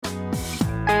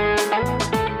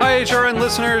HRN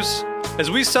listeners.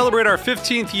 As we celebrate our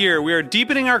 15th year, we are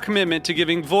deepening our commitment to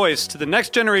giving voice to the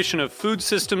next generation of food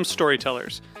systems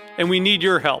storytellers, and we need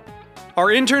your help. Our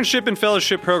internship and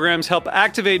fellowship programs help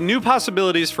activate new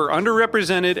possibilities for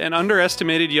underrepresented and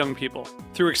underestimated young people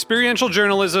through experiential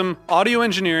journalism, audio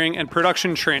engineering, and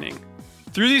production training.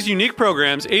 Through these unique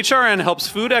programs, HRN helps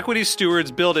food equity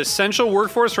stewards build essential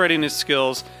workforce readiness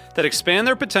skills that expand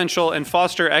their potential and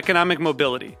foster economic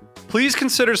mobility. Please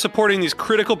consider supporting these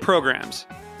critical programs.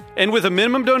 And with a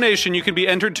minimum donation, you can be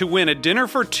entered to win a dinner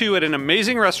for two at an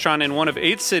amazing restaurant in one of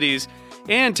 8 cities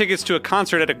and tickets to a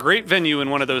concert at a great venue in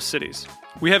one of those cities.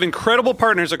 We have incredible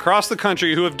partners across the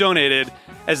country who have donated,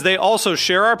 as they also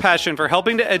share our passion for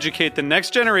helping to educate the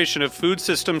next generation of food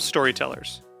systems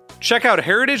storytellers. Check out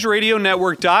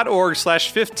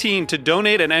heritageradionetwork.org/15 to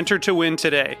donate and enter to win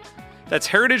today. That's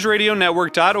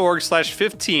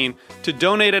heritageradionetwork.org/15 to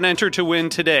donate and enter to win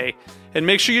today. And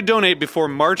make sure you donate before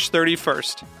March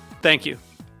 31st. Thank you.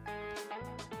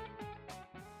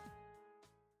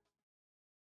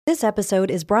 This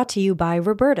episode is brought to you by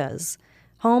Roberta's,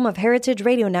 home of Heritage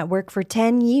Radio Network for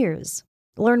 10 years.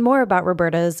 Learn more about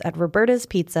Roberta's at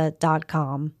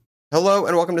robertaspizza.com. Hello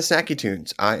and welcome to Snacky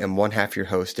Tunes. I am one half your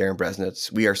host, Darren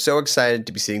Bresnitz. We are so excited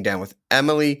to be sitting down with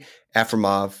Emily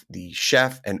Efraimov, the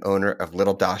chef and owner of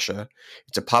Little Dacha.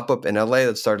 It's a pop-up in LA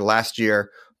that started last year,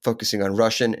 focusing on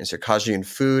Russian and Circassian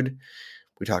food.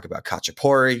 We talk about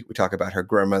khachapuri. We talk about her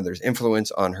grandmother's influence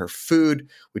on her food.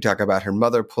 We talk about her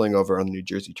mother pulling over on the New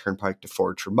Jersey Turnpike to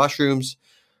forage for mushrooms,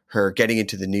 her getting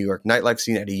into the New York nightlife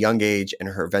scene at a young age, and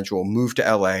her eventual move to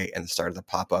LA and the start of the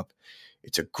pop-up.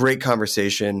 It's a great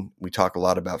conversation. We talk a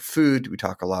lot about food. We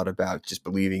talk a lot about just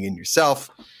believing in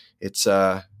yourself. It's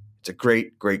a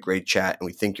great, great, great chat, and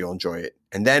we think you'll enjoy it.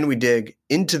 And then we dig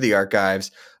into the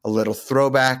archives, a little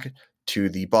throwback to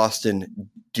the Boston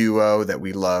duo that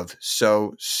we love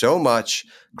so, so much,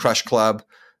 Crush Club.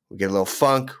 We get a little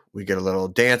funk. We get a little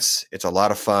dance. It's a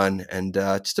lot of fun, and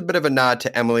just a bit of a nod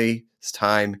to Emily's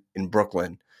time in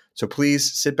Brooklyn. So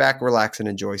please sit back, relax, and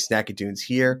enjoy Snacky Tunes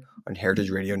here on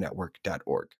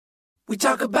heritageradionetwork.org. We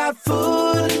talk about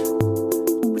food,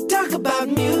 we talk about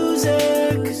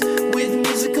music, with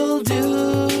musical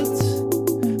dudes,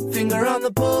 finger on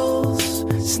the pulse,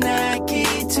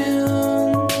 Snacky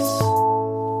Tunes.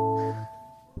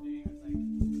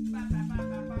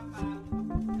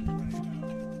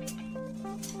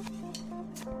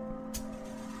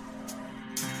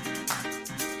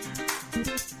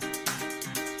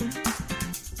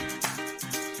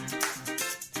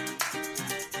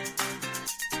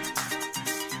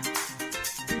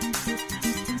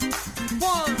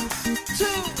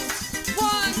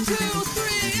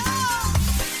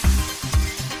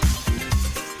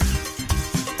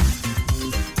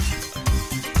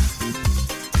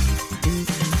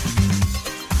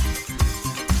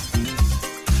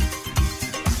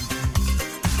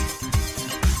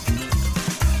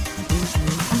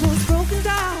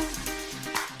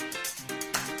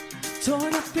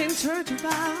 Turned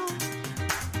around,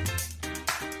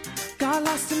 got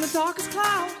lost in the darkest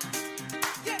cloud.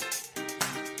 Yeah.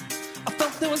 I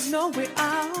felt there was no way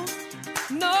out.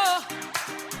 No,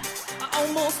 I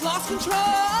almost lost control.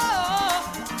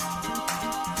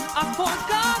 I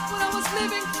forgot what I was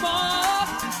living for,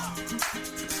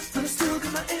 but I still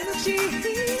got my energy,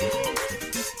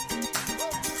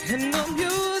 and the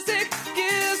music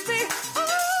gives me all I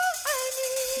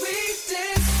need. We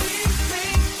dance, we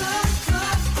make the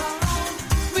club our own.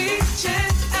 We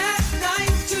chant at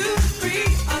night to free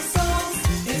our souls.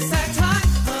 It's that time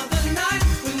of the night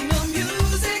when the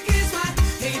music is right.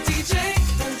 Hey DJ,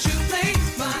 won't you play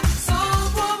my song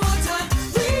one more time?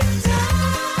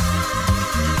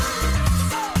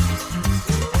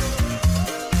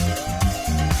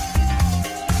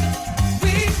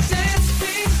 We dance,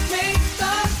 we make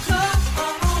the club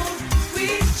our own. We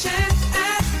chant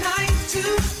at night to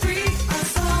free our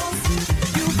souls.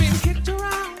 You've been kicked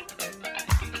around,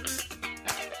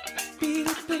 beat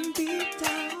up and beat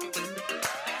down,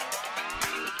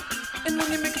 and when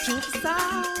you make a joyful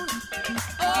sound,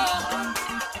 oh,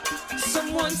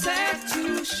 someone said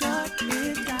to shut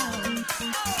it down.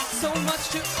 So much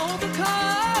to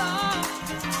overcome.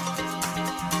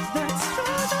 That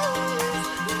struggle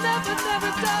is never,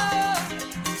 never done.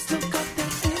 Still got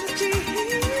that energy,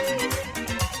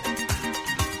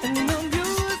 and the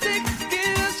music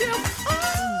gives you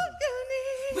all you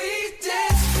need. We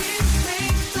dance, we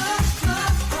make the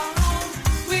club our own.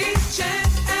 We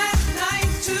chant at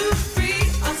night to free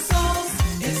our souls.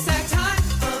 It's that time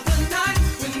of the night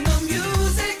when the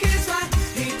music is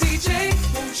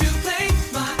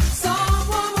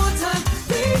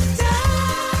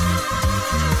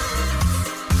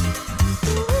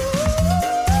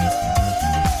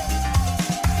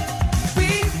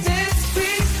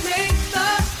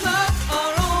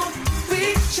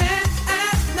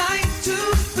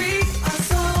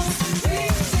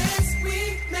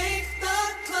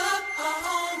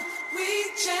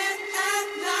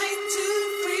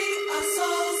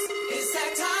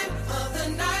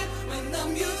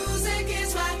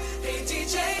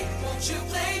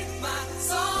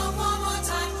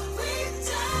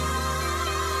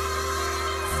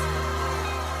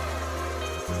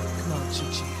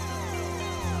Chichi.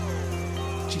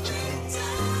 Chichi, come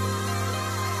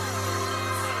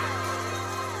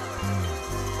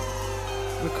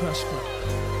on. We're Crush Club.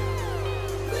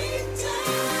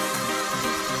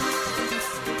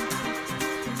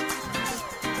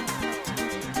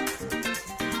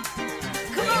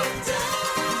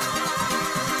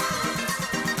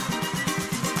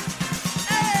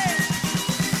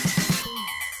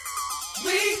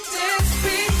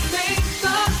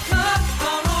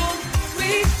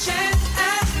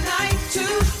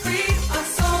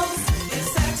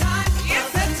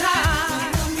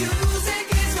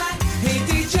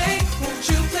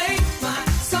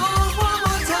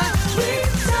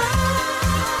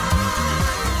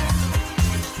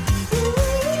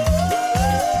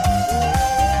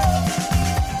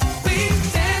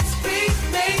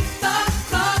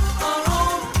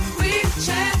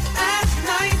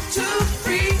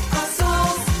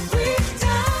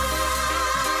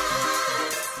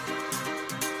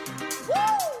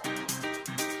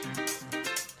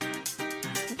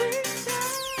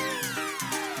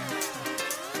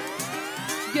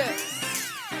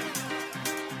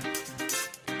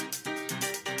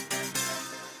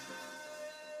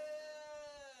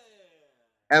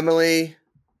 Emily,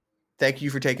 thank you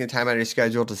for taking the time out of your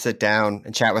schedule to sit down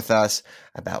and chat with us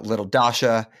about little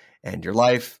Dacha and your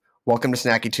life. Welcome to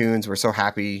Snacky Tunes. We're so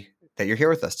happy that you're here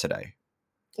with us today.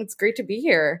 It's great to be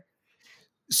here.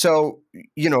 So,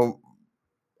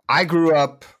 I grew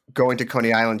up going to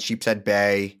Coney Island, Sheepshead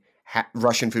Bay.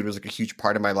 Russian food was like a huge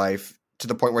part of my life, to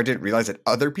the point where I didn't realize that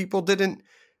other people didn't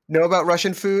know about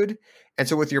Russian food. And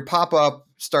so with your pop-up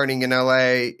starting in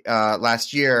LA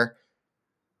last year,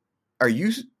 are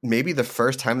you maybe the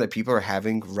first time that people are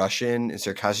having Russian and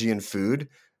Circassian food?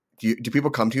 Do people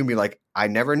come to you and be like, I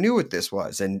never knew what this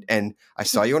was, and I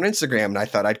saw you on Instagram and I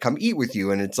thought I'd come eat with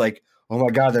you, and it's like, oh my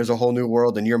God, there's a whole new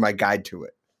world and you're my guide to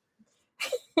it.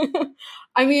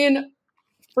 I mean,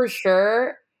 for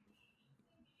sure,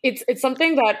 it's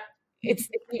something that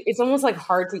it's almost like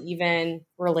hard to even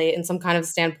relate in some kind of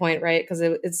standpoint, right? Because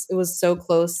it was so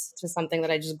close to something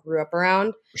that I just grew up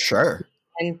around. Sure.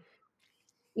 And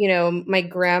my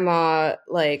grandma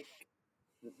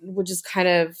would just kind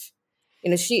of,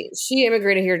 she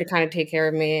immigrated here to kind of take care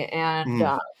of me, and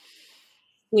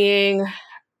being,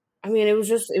 I mean, it was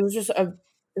just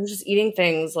eating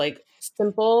things like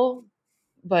simple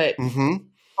but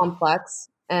complex,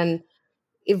 and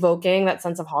evoking that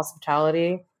sense of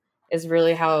hospitality is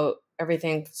really how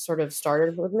everything sort of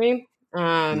started with me.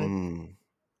 I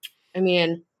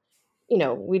mean,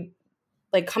 we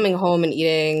like coming home and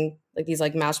eating like these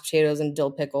like mashed potatoes and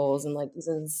dill pickles and like these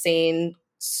insane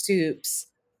soups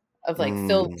of like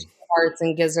filled hearts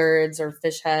and gizzards or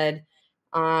fish head.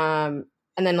 And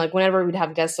then like whenever we'd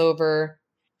have guests over,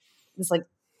 this like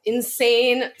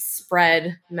insane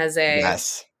spread meze.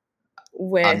 Yes.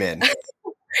 I'm in.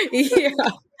 Yeah,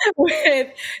 with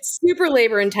super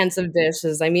labor intensive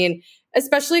dishes. I mean,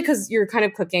 especially because you're kind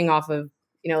of cooking off of,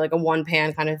 like a one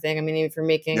pan kind of thing. I mean, if you're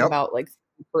making about like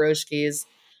pierogies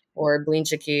or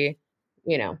blinchiki,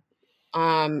 it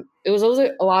was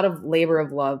always a lot of labor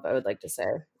of love, I would like to say.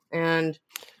 And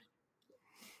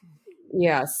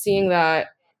yeah, seeing that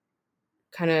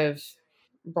kind of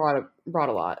brought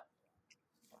a lot.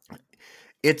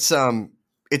 It's so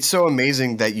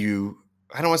amazing that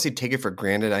I don't want to say take it for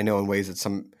granted. I know in ways that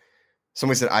some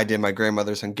ways that I did. My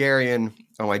grandmother's Hungarian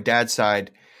on my dad's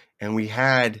side, and we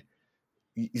had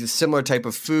a similar type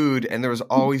of food, and there was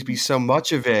always be so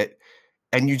much of it,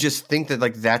 and you just think that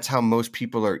like that's how most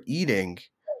people are eating.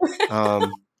 But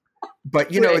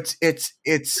Right. it's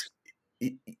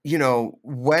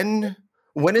when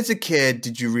as a kid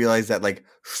did you realize that like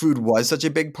food was such a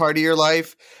big part of your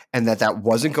life, and that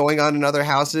wasn't going on in other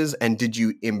houses, and did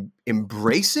you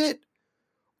embrace it?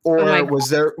 Oh my Or God.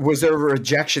 was there a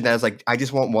rejection that was like, I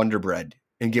just want Wonder Bread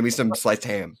and give me some sliced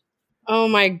ham? Oh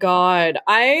my God.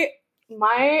 Oh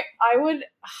my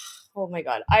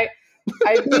God. I'd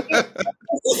be,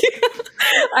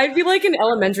 I'd be like in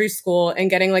elementary school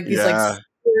and getting like these like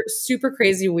super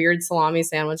crazy weird salami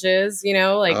sandwiches,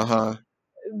 and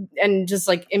just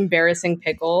like embarrassing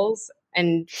pickles,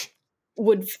 and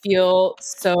would feel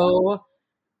so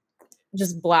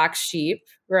just black sheep,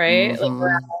 right?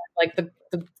 Like the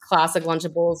classic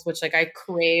Lunchables, which like I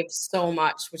crave so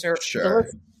much, which are Sure.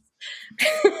 delicious.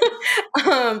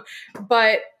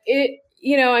 But I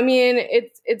mean,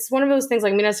 it's one of those things.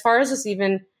 Like, I mean, as far as just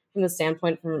even from the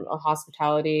standpoint from a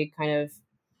hospitality kind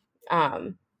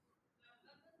of,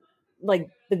 like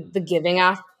the giving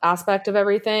aspect of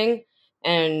everything,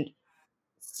 and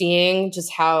seeing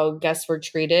just how guests were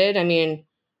treated. I mean,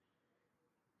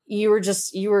 you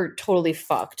were totally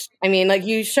fucked. I mean, like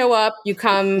you show up, you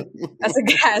come as a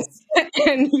guest,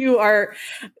 and you are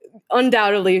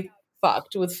undoubtedly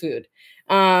fucked with food.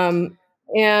 And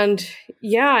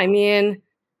yeah, I mean,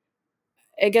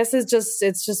 I guess it's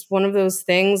just one of those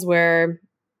things where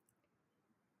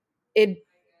it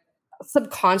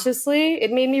subconsciously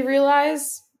it made me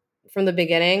realize from the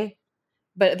beginning,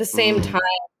 but at the same Mm, time,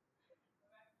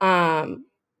 um,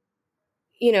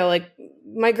 like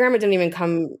my grandma didn't even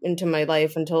come into my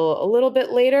life until a little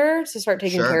bit later to start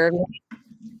taking sure. care of me.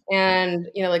 And,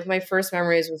 like my first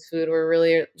memories with food were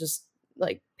really just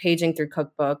like paging through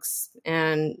cookbooks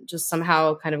and just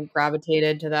somehow kind of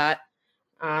gravitated to that.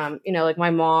 Like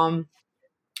my mom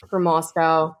from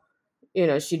Moscow,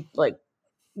 she'd like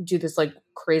do this like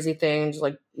crazy thing, just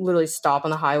like literally stop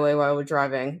on the highway while I was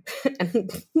driving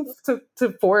and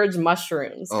to forage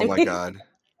mushrooms. Oh my God.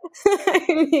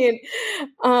 I mean,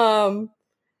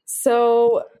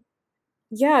 so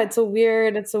yeah, it's a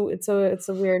weird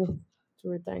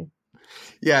thing.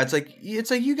 Yeah, it's like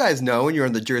you guys know when you're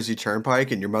on the Jersey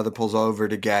Turnpike and your mother pulls over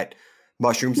to get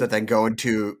mushrooms that then go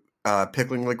into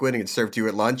pickling liquid and get served to you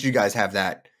at lunch. You guys have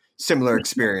that similar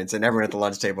experience, and everyone at the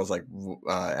lunch table is like,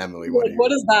 "Emily, what are Like,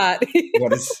 what you? is that?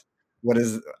 What is? What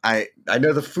is? I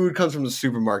know the food comes from the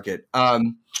supermarket.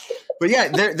 But yeah,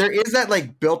 there is that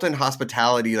like built-in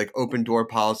hospitality, like open door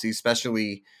policy,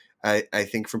 especially I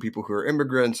think from people who are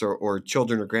immigrants or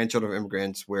children or grandchildren of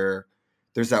immigrants, where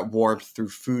there's that warmth through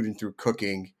food and through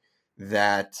cooking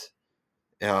that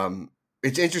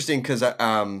it's interesting because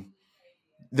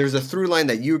there's a through line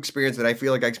that you experience that I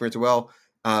feel like I experience well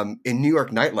in New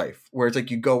York nightlife, where it's like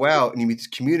you go out and you meet this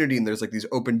community and there's like these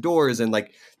open doors and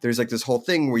like there's like this whole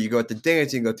thing where you go out to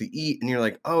dance and you go out to eat and you're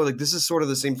like, oh, like this is sort of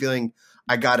the same feeling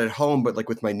I got at home, but like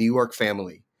with my New York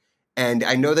family. And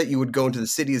I know that you would go into the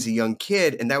city as a young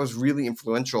kid, and that was really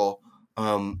influential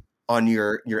on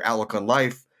your outlook on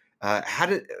life.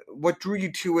 What drew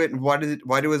you to it, and why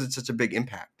was it such a big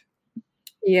impact?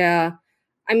 Yeah.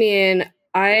 I mean,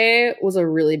 I was a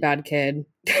really bad kid.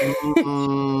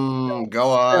 Go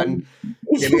on.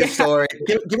 Give me a Yeah. story.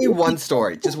 Give me one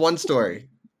story. Just one story.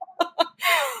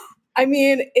 I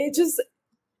mean,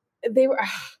 they were,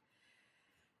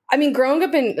 I mean, growing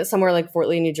up in somewhere like Fort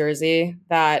Lee, New Jersey,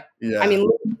 I Yeah. mean,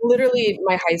 literally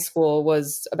my high school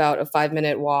was about a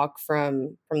 5-minute walk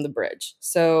from the bridge.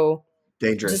 So just,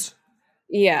 Dangerous.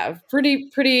 yeah, pretty,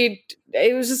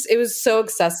 it was so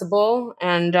accessible.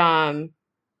 And, I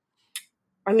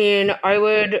mean, I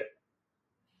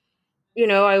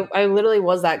literally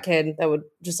was that kid that would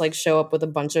just like show up with a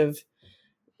bunch of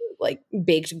like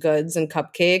baked goods and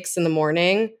cupcakes in the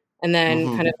morning and then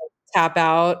Hmm. kind of tap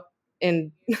out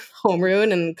in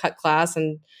homeroom and cut class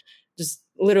and just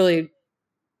literally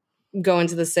go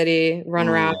into the city, run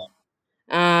around.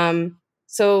 Mm.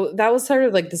 So that was sort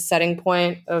of like the setting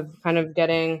point of kind of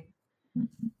getting,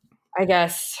 I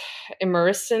guess,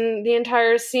 immersed in the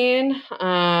entire scene.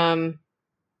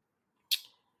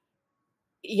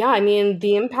 Yeah, I mean,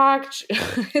 the impact,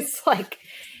 it's like,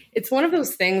 it's one of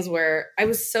those things where I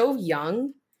was so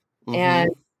young and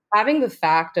Hmm. having the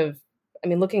fact of, I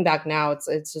mean, looking back now,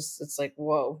 it's like,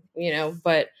 whoa,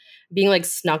 but being like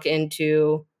snuck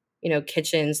into,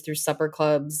 kitchens through supper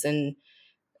clubs and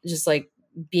just like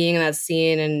being in that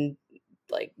scene and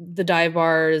like the dive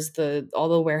bars, all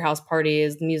the warehouse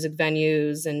parties, the music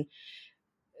venues, and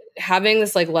having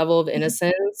this like level of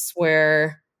innocence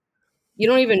where you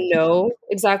don't even know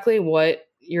exactly what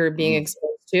you're being Mm.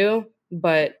 exposed to,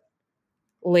 but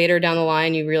later down the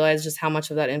line, you realize just how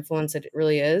much of that influence it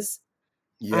really is.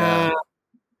 Yeah. Uh,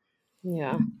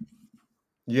 yeah.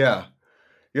 Yeah.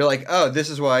 You're like, oh, this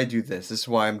is why I do this. This is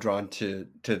why I'm drawn to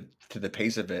the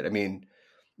pace of it. I mean,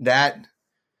 that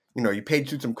you page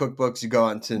through some cookbooks, you go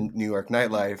out into New York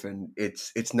nightlife, and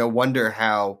it's no wonder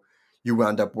how you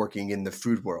wound up working in the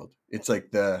food world. It's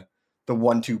like the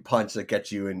 1-2 punch that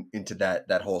gets you into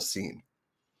that whole scene.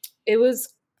 It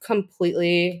was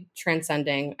completely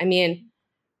transcending. I mean,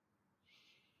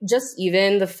 just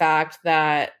even the fact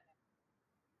that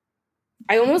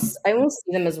I almost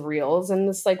see them as reals in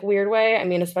this like weird way. I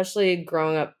mean, especially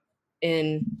growing up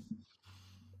in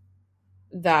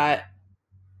that,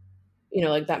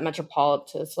 like that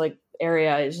metropolis like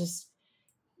area is just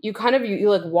you kind of you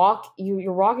like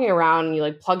you're walking around and you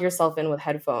like plug yourself in with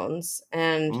headphones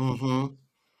and Hmm.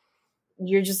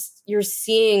 you're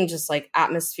seeing just like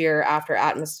atmosphere after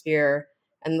atmosphere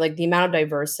and like the amount of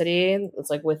diversity that's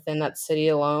like within that city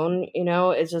alone,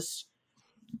 it's just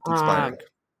um Inspiring.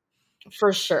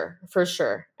 for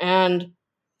sure. And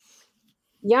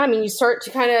yeah, I mean, you start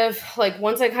to kind of like,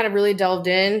 once I kind of really delved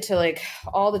into like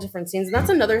all the different scenes, and that's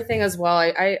another thing as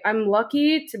well. I'm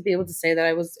lucky to be able to say that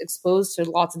I was exposed to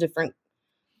lots of different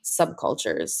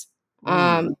subcultures.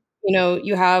 Mm. You know,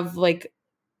 you have like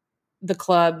the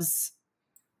clubs,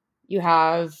 you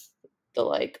have the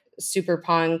like super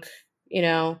punk, you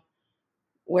know,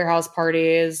 warehouse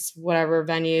parties, whatever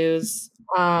venues.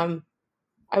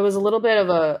 I was a little bit of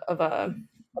a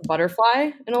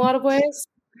butterfly in a lot of ways,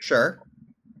 Sure.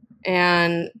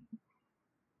 and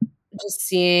just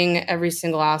seeing every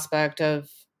single aspect of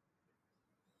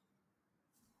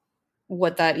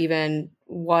what that even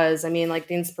was. I mean, like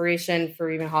the inspiration for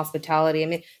even hospitality. I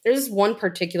mean, there's this one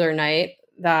particular night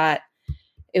that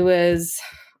it was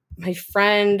my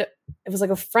friend, it was like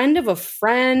a friend of a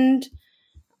friend.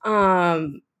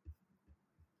 Um,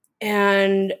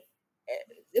 and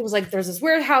it was like, there's this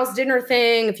weird house dinner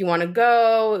thing. If you want to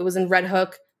go, it was in Red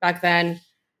Hook back then,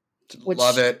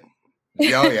 Love which it.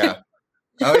 Oh yeah.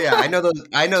 Oh yeah. I know those.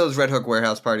 I know those Red Hook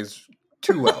warehouse parties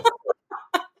too well.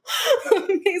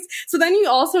 so then you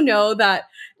also know that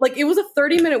like it was a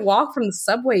 30-minute walk from the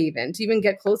subway even to even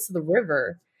get close to the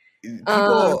river.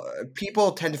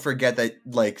 People tend to forget that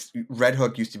like Red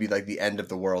Hook used to be like the end of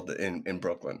the world in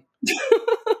Brooklyn.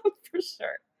 For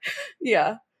sure.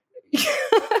 Yeah.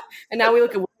 And now we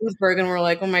look at Williamsburg and we're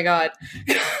like, oh my God.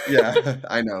 Yeah,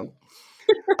 I know.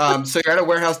 So you're at a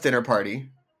warehouse dinner party.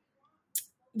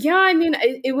 Yeah, I mean,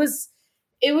 it was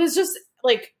just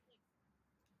like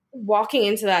walking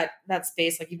into that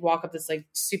space. Like you'd walk up this like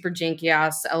super janky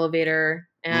ass elevator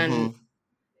and Mm-hmm.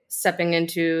 stepping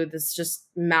into this just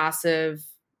massive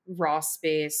raw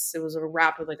space. It was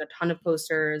wrapped with like a ton of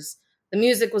posters. The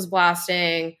music was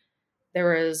blasting.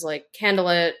 There was like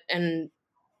candlelit and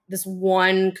this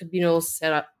one communal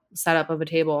setup of a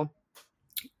table.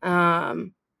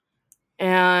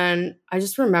 And I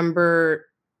just remember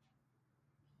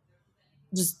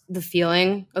just the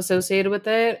feeling associated with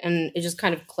it, and it just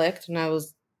kind of clicked, and I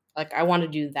was like, I want to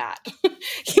do that.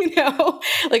 You know,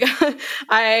 like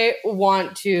I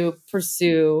want to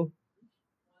pursue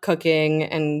cooking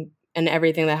and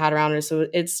everything that had around it. So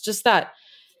it's just that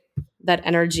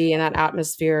energy and that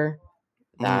atmosphere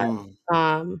that um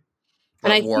and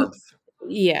That I think warmth.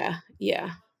 yeah,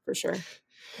 for sure.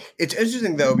 It's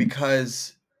interesting though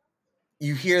because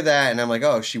you hear that, and I'm like,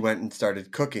 oh, she went and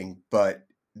started cooking, but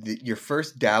your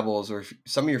first dabbles or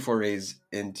some of your forays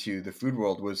into the food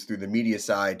world was through the media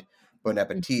side, Bon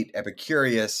Appetit,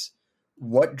 Epicurious.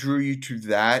 What drew you to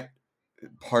that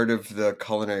part of the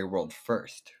culinary world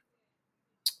first?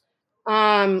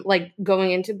 Like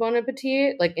going into Bon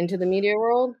Appetit, like into the media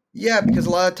world. Yeah, because a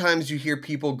lot of times you hear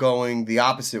people going the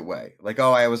opposite way. Like,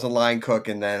 oh, I was a line cook,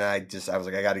 and then I was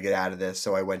like, I got to get out of this,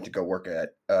 so I went to go work at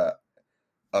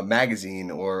a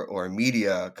magazine or a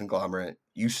media conglomerate.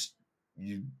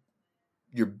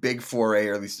 Your big foray,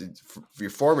 or at least for your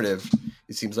formative,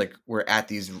 it seems like we're at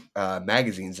these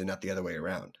magazines and not the other way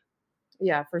around.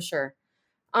 Yeah, for sure.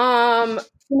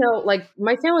 You know, like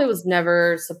my family was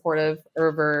never supportive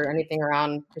or anything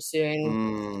around pursuing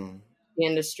Mm, the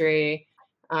industry.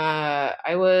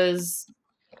 I was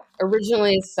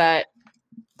originally set,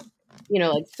 you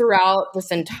know, like throughout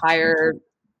this entire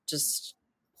just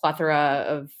plethora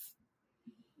of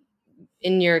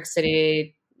in New York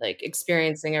City, like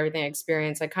experiencing everything I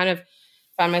experienced, I kind of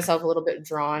found myself a little bit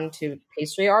drawn to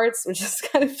pastry arts, which is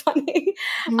kind of funny.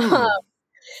 Um, mm,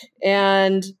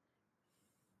 and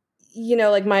you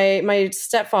know, like my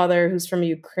stepfather, who's from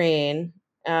Ukraine,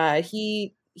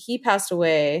 he passed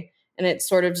away, and it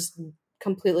sort of just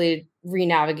completely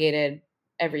renavigated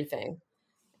everything.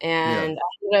 yeah, And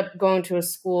I ended up going to a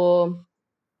school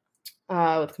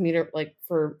with commuter like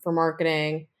for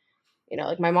marketing. You know,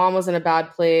 like my mom was in a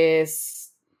bad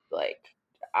place, like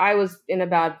I was in a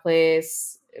bad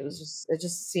place. It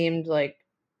just seemed like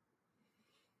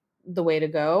the way to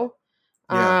go.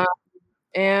 yeah, Um,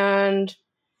 and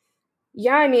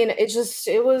yeah, I mean,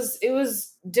 it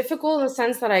was difficult in the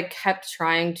sense that I kept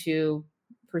trying to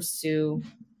pursue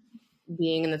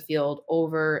being in the field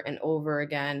over and over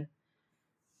again.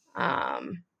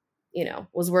 Um, you know,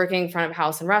 was working front of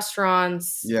house in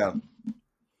restaurants, yeah.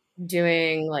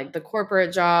 doing like the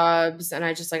corporate jobs, and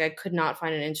I just like I could not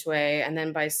find an inch way. And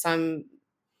then by some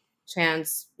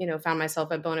chance, you know, found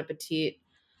myself at Bon Appetit.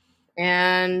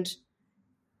 And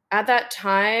at that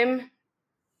time,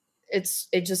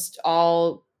 it just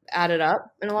all added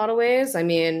up in a lot of ways. I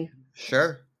mean,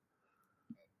 Sure.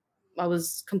 I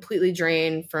was completely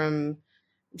drained from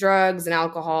drugs and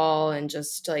alcohol and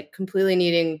just like completely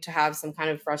needing to have some kind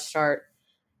of fresh start.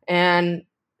 And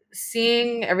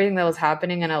seeing everything that was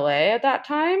happening in LA at that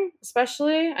time,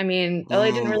 especially, I mean, LA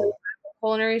didn't really Mm, have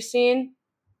culinary scene.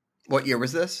 What year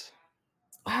was this?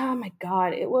 Oh my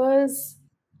god, it was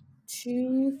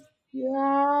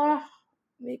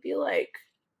maybe like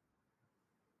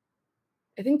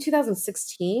I think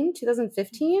 2016,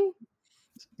 2015.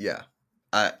 Yeah.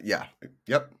 Yeah.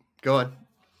 Yep. Go on.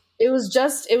 It was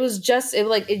just it just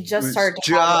started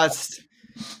to have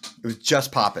It was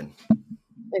just popping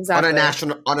exactly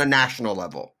on a national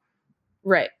level.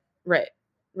 right.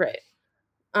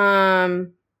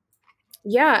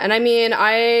 Yeah, and I mean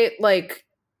I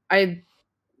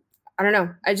don't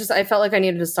know. I felt like I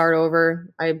needed to start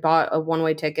over. I bought a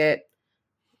one-way ticket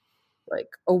like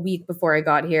a week before I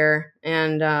got here,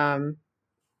 and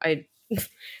I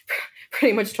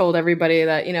pretty much told everybody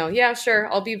that, yeah,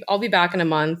 sure, I'll be back in a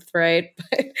month, right?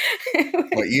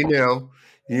 But you knew.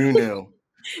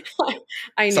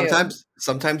 I knew.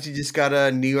 Sometimes you just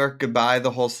gotta New York goodbye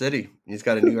the whole city. You just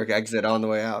got a New York exit on the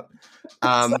way out.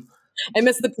 I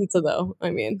miss the pizza though. I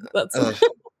mean, that's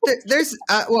There's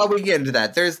well, we can get into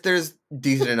that. There's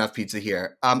decent enough pizza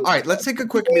here. All right, let's take a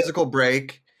quick musical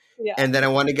break, yeah. and then I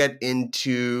want to get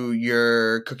into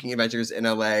your cooking adventures in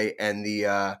LA and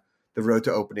the road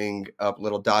to opening up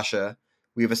Little Dacha.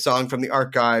 We have a song from the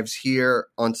archives here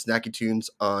on Snacky Tunes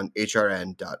on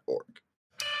hrn.org.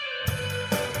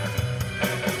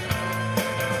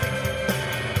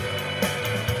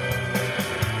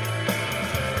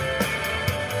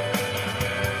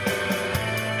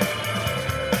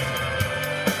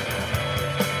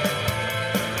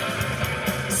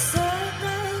 Said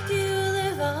like you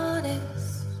live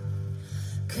honest.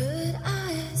 Could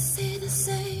I say the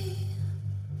same?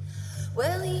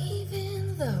 Well,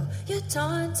 even though you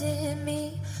taunted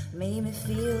me, made me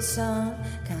feel some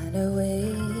kind of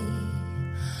way.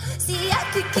 See, I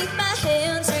could keep my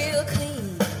hands real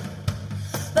clean,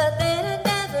 but then I'd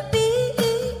never be.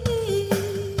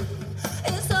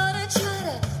 And so I try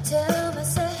to tell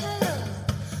myself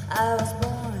I was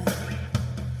born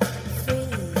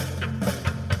free.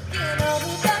 You know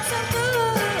we got some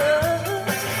good,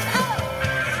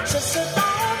 just a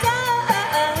long time.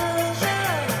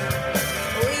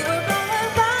 We were going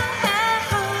wild,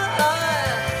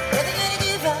 never gonna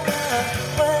give up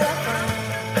what I found.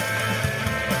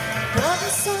 Brought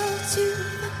myself to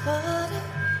the water.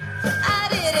 I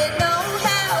didn't know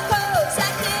how close I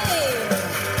came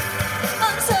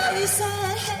until you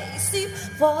said, "Hey,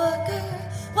 sleepwalker,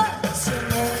 what's your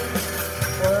name?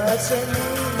 What's your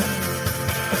name?"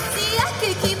 See, I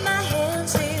could keep my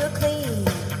hands real clean,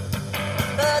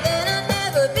 but then I'd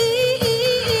never be.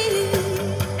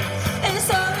 And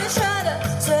so I try to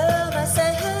tell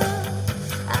myself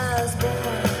I was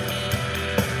born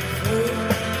free.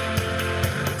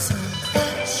 So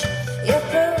clutch your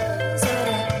pearls and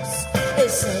us.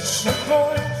 It's such a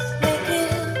bore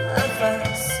making a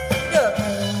fuss. You're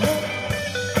panic,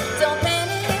 don't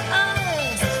panic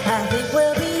us. I think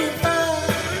we'll be fine.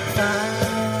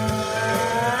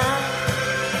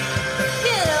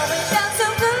 You know we got so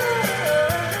good.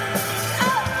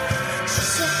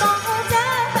 Just a long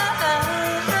time.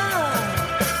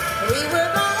 We were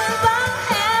going wild,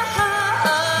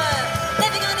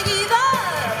 never gonna give up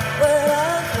what I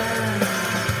found.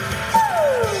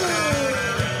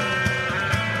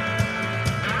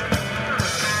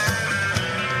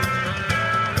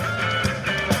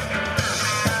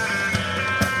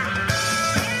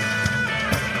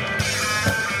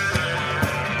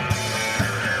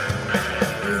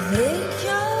 You think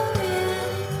you're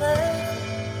really clever,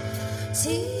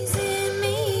 teasing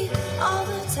me all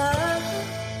the time.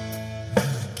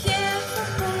 Care for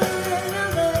more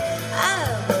another.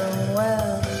 I've grown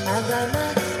well. I've got my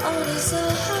own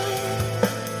desire.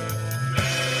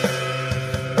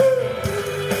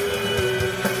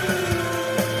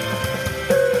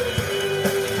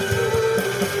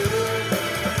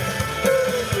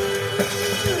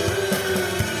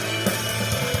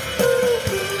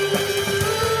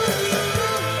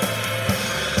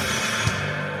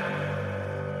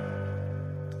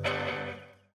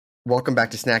 Welcome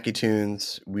back to Snacky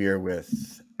Tunes. We are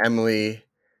with Emily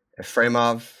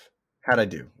Efraimov. How'd I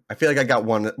do? I feel like I got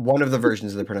one of the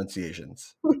versions of the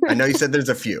pronunciations. I know you said there's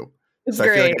a few. It's So I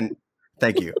feel great. like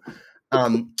thank you.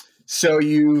 So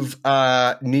you've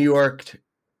New York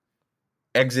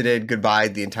exited, goodbye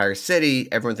the entire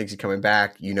city. Everyone thinks you're coming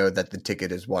back. You know that the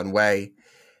ticket is one way.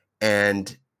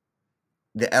 And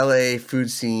the LA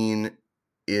food scene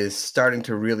is starting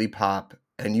to really pop.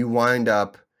 And you wind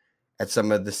up at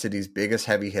some of the city's biggest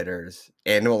heavy hitters,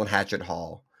 Annual and Hatchet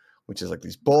Hall, which is like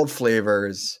these bold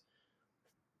flavors,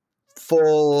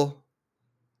 full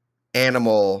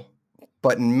animal,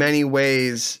 but in many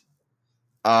ways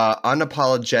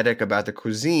unapologetic about the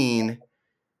cuisine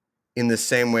in the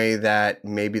same way that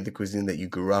maybe the cuisine that you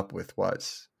grew up with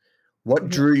was. What Mhm.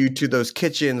 drew you to those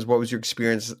kitchens? What was your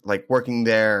experience like working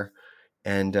there?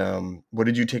 And what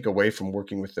did you take away from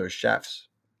working with those chefs?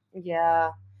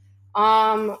 Yeah.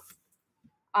 Um,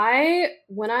 I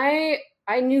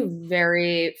knew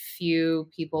very few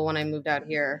people when I moved out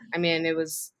here. I mean, it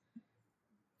was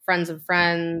friends of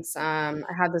friends. I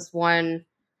had this one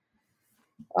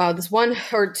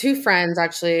or two friends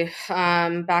actually,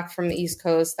 back from the East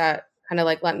Coast that kind of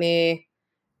like let me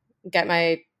get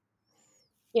my,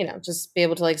 just be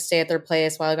able to like stay at their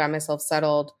place while I got myself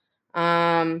settled.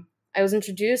 I was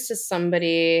introduced to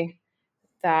somebody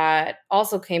that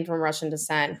also came from Russian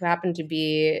descent who happened to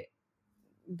be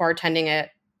bartending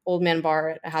at Old Man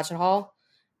Bar at Hatchet Hall.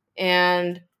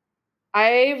 And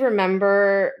I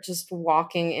remember just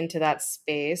walking into that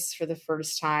space for the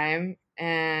first time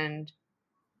and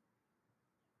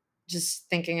just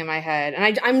thinking in my head, and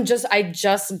I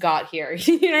just got here,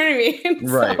 you know what I mean?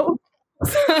 Right.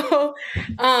 So,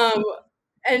 um,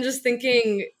 and just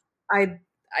thinking,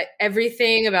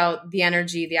 everything about the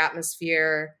energy, the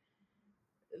atmosphere,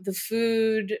 the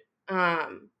food.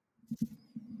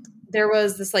 There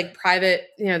was this like private,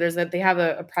 they have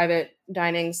a private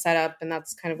dining setup, and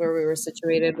that's kind of where we were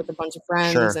situated with a bunch of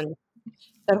friends, Sure. and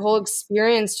that whole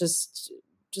experience just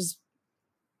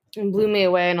blew me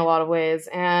away in a lot of ways.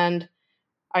 And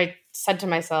I said to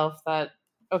myself that,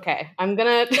 okay, I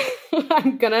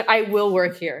will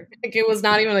work here. Like, it was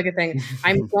not even like a thing.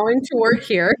 I'm going to work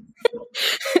here.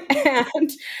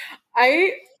 And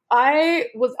I I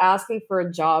was asking for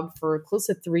a job for close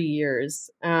to 3 years.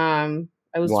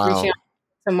 I was reaching Wow. out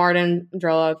to Martin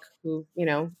Drelluck, who,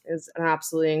 is an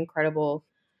absolutely incredible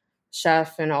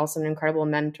chef and also an incredible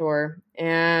mentor.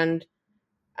 And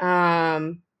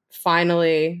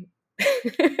finally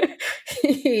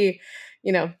he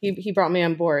he brought me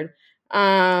on board.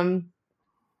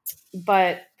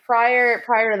 But prior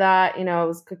to that, I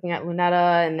was cooking at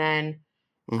Lunetta, and then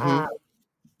Mm-hmm. um,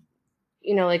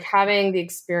 like having the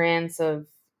experience of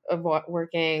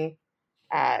working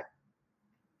at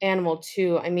Animal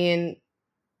too. I mean,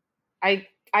 I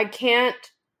I can't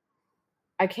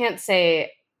I can't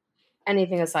say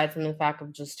anything aside from the fact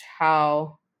of just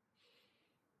how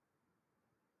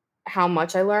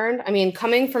much I learned. I mean,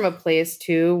 coming from a place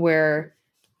too where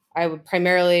I would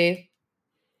primarily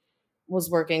was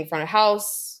working front of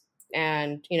house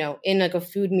and, in like a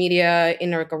food media,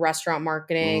 in like a restaurant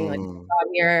marketing, like Mm. job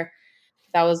here.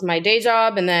 That was my day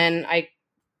job. And then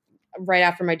right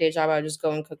after my day job, I would just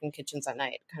go and cook in kitchens at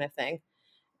night kind of thing.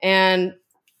 And,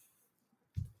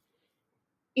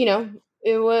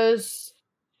 it was,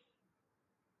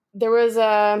 there was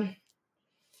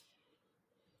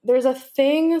there's a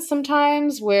thing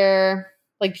sometimes where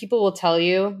like people will tell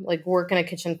you like work in a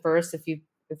kitchen first if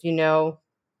you know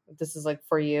this is like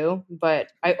for you,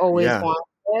 but I always Yeah. wanted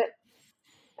it.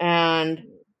 And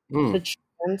the Mm.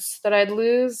 chance that I'd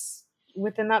lose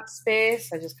within that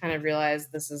space, I just kind of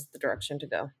realized this is the direction to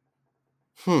go.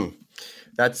 Hmm.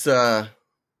 That's that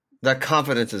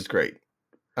confidence is great.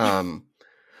 Um,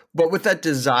 but with that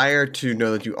desire to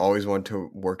know that you always want to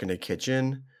work in a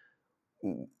kitchen,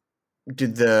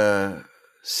 did the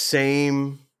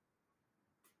same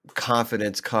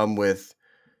confidence come with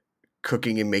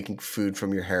cooking and making food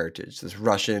from your heritage, this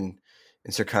Russian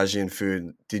and Circassian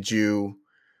food? Did you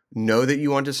know that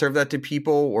you wanted to serve that to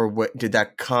people, or what did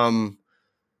that come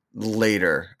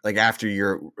later, like after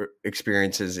your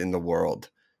experiences in the world,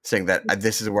 saying that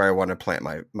this is where I want to plant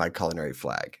my culinary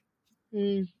flag?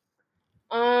 Mm.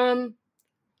 Um,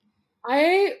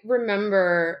 I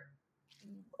remember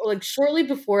like shortly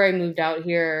before I moved out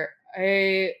here,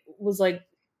 I was like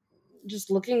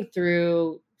just looking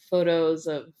through photos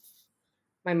of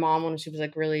my mom when she was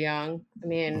like really young. I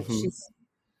mean, Hmm.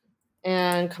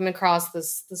 and come across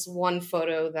this one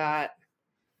photo that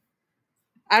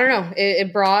I don't know.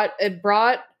 It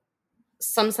brought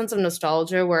some sense of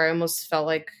nostalgia where I almost felt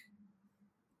like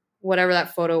whatever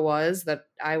that photo was, that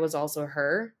I was also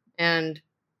her, and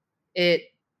it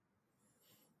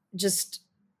just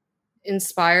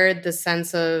inspired the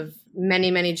sense of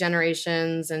many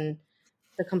generations and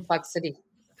the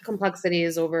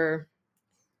complexities over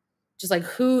just like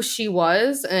who she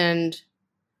was, and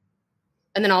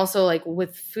then also like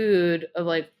with food of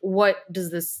like what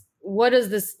is this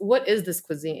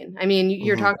cuisine? I mean,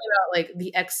 you're Hmm. talking about like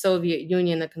the ex-Soviet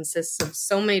Union that consists of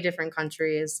so many different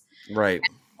countries. Right.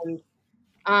 And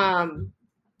um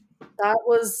that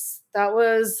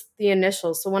was the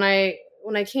initial. So when I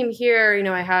came here,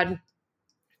 I had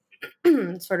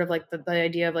sort of like the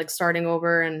idea of like starting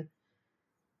over and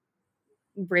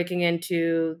breaking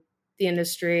into the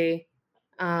industry.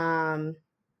 Um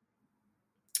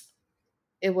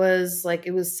it was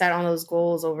set on those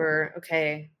goals over,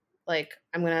 okay, like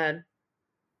I'm gonna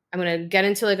get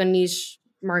into like a niche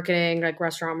marketing, like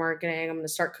restaurant marketing. I'm gonna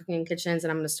start cooking in kitchens,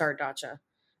 and I'm gonna start Dacha.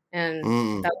 And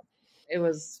Mm. that it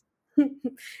was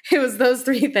it was those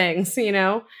three things, you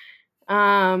know.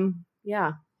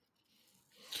 Yeah.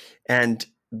 And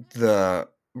the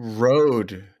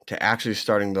road to actually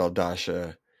starting the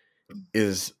Dasha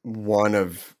is one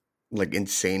of like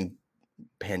insane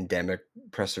pandemic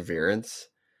perseverance,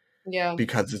 Yeah.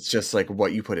 because it's just like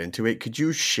what you put into it. Could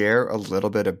you share a little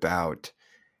bit about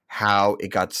how it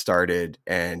got started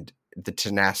and the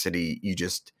tenacity you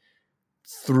just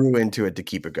threw into it to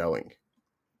keep it going?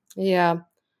 Yeah.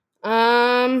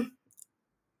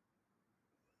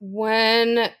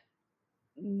 When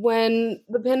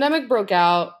the pandemic broke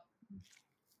out,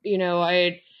 you know,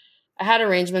 I had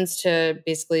arrangements to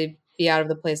basically be out of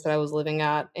the place that I was living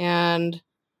at, and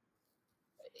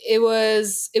it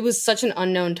was such an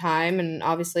unknown time, and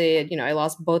obviously, you know, I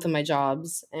lost both of my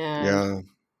jobs, and Yeah.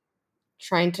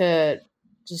 trying to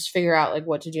just figure out like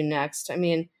what to do next. I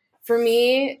mean, for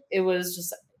me, it was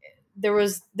just there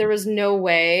was no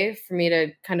way for me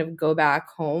to kind of go back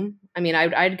home. I mean,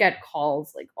 I'd get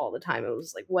calls like all the time. It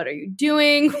was like, "What are you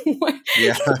doing? what,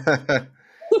 Yeah.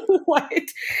 what?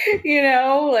 You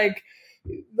know,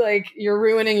 like you're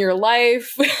ruining your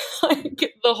life."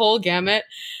 Like the whole gamut.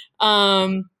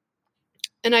 Um,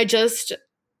 and I don't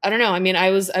know. I mean,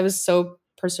 I was so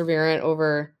perseverant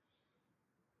over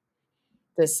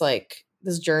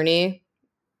this journey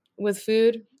with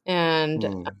food, and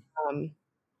Mm. um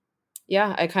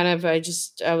yeah, I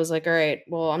was like, all right,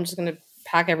 well, I'm just gonna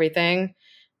pack everything,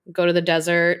 go to the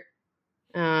desert.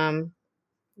 um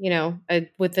you know,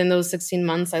 within those 16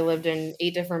 months, I lived in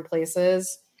 8 different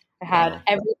places. I had Wow.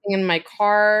 everything in my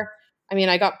car. I mean,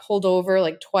 I got pulled over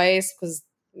like twice because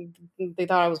they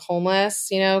thought I was homeless,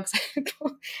 you know, 'cause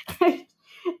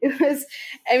it was,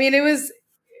 I mean, it was,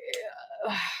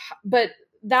 but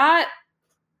that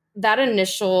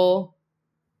initial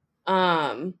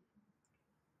um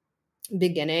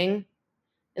beginning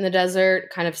in the desert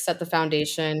kind of set the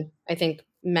foundation, I think,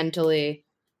 mentally,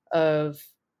 of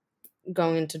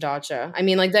going into Dacha. I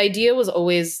mean, like the idea was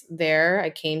always there. I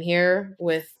came here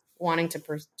with wanting to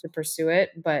pursue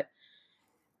it, but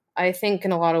I think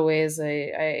in a lot of ways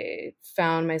I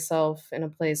found myself in a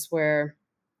place where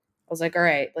I was like, all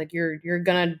right, like you're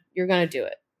gonna do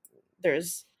it.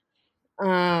 There's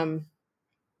um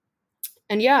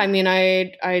and yeah, I mean,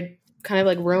 I kind of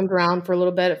like roamed around for a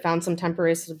little bit. I found some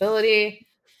temporary stability.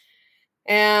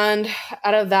 And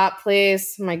out of that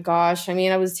place, my gosh, I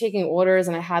mean, I was taking orders,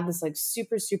 and I had this like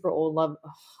super, super old love.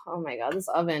 Oh my God, this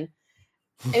oven.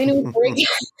 I mean,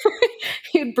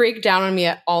 it would break down on me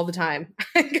all the time.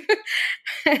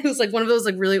 It was like one of those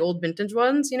like really old vintage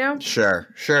ones, you know? Sure.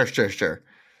 Sure. Sure. Sure.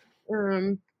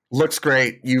 Um, Looks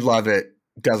great. You love it.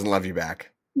 Doesn't love you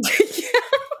back.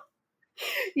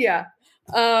 yeah.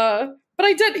 But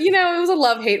I did, you know, it was a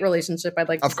love-hate relationship, I'd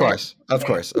like to Of say. course. Of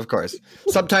course. Of course.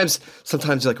 Sometimes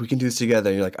you're like, we can do this together.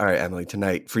 And you're like, all right, Emily,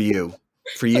 tonight for you.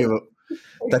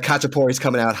 The kachapuri's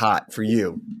coming out hot for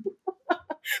you.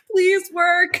 Please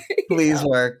work. Please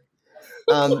work.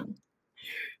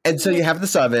 And so you have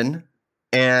this oven,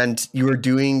 and you were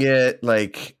doing it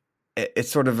like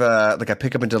it's sort of like a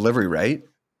pickup and delivery, right?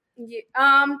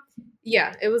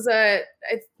 Yeah, it was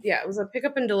it was a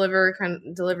pickup and delivery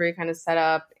kind of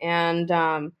setup, and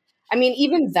I mean,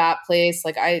 even that place,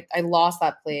 like I lost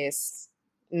that place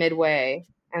midway,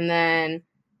 and then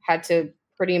had to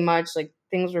pretty much, like,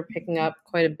 things were picking up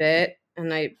quite a bit,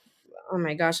 and oh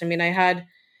my gosh, I mean, I had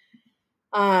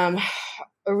um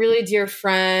a really dear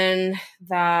friend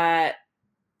that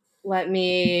let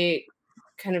me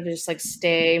kind of just like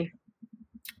stay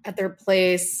at their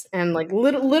place, and like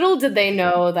little did they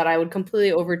know that I would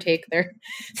completely overtake their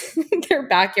their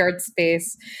backyard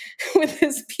space with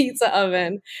this pizza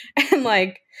oven, and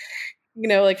like, you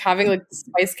know, like having like the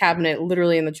spice cabinet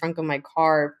literally in the trunk of my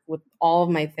car with all of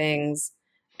my things,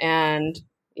 and,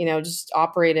 you know, just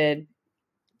operated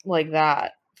like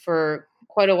that for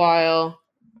quite a while,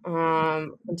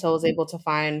 until I was able to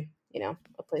find, you know,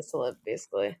 a place to live,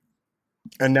 basically.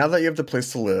 And now that you have the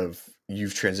place to live,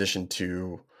 you've transitioned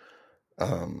to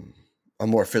um, a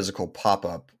more physical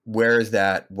pop-up. Where is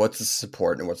that? What's the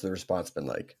support and what's the response been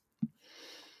like?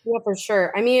 Yeah, for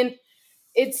sure. I mean,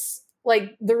 it's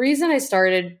like the reason I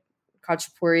started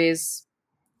Kachapuris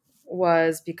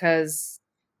was because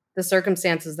the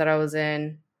circumstances that I was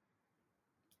in,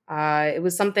 it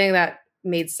was something that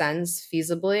made sense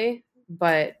feasibly,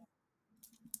 but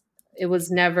it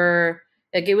was never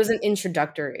like, it was an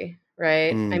introductory,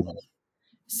 right? I mean, Mm.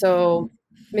 so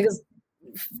because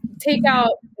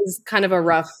takeout is kind of a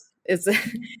rough. It's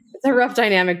a rough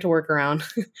dynamic to work around.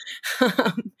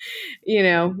 You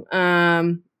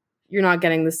know, you're not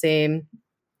getting the same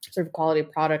sort of quality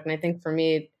product, and I think for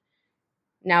me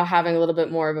now having a little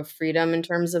bit more of a freedom in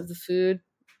terms of the food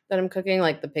that I'm cooking,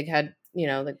 like the pig head, you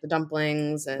know, like the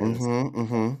dumplings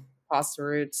and pasta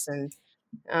roots, and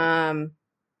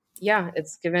yeah,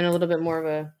 it's given a little bit more of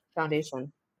a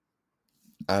foundation.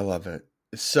 I love it.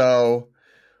 So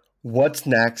what's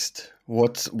next?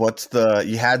 What's the,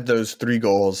 you had those 3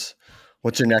 goals.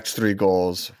 What's your next 3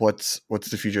 goals? What's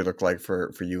the future look like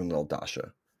for you and little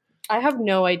Dacha? I have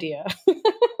no idea.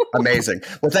 Amazing.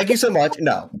 Well, thank you so much.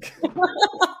 No.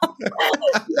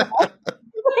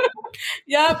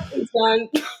 Yep, it's done.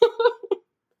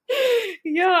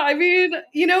 Yeah, I mean,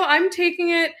 you know, I'm taking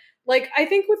it like, I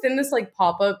think within this like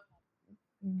pop-up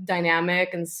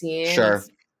dynamic and scene, Sure.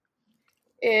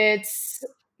 it's,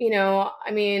 you know,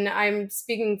 I mean, I'm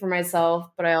speaking for myself,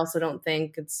 but I also don't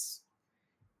think it's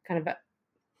kind of,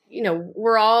 you know,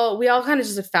 we all kind of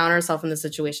just found ourselves in this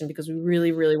situation because we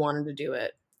really, really wanted to do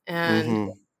it.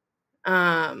 And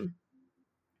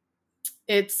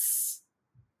it's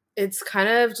kind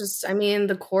of just, I mean,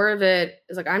 the core of it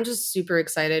is like, I'm just super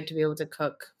excited to be able to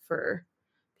cook for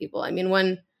people. I mean,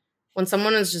 when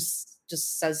someone is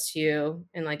just says to you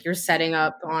and like you're setting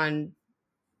up on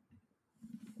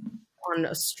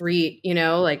a street, you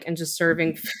know, like, and just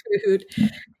serving food,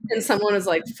 and someone is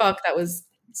like, fuck, that was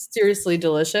seriously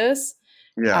delicious.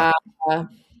 Yeah.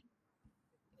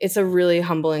 It's a really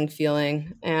humbling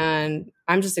feeling, and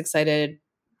I'm just excited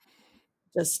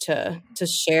just to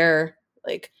share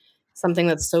like something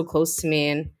that's so close to me.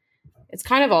 And it's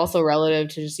kind of also relative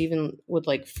to just even with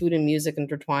like food and music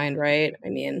intertwined, right? I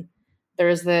mean,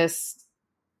 there's this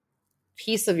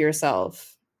piece of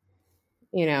yourself,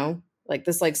 you know, like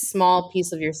this like small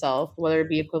piece of yourself, whether it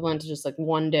be equivalent to just like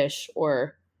one dish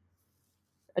or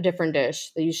a different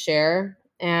dish that you share.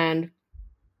 And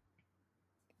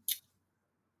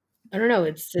I don't know,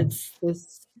 it's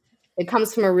it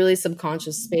comes from a really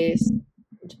subconscious space.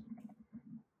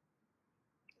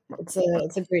 It's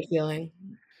a great feeling.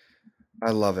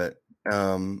 I love it.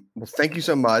 Well, thank you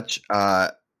so much.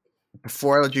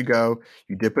 Before I let you go,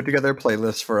 you did put together a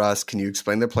playlist for us. Can you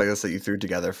explain the playlist that you threw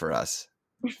together for us?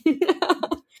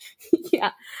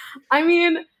 Yeah. I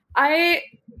mean,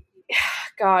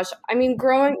 gosh, I mean,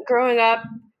 growing up,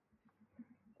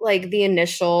 like the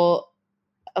initial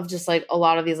of just like a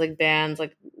lot of these like bands,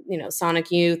 like, you know,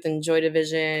 Sonic Youth and Joy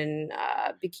Division,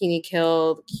 Bikini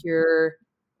Kill, The Cure.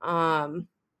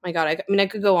 My God, I mean, I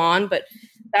could go on, but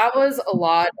that was a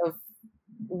lot of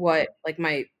what like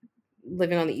my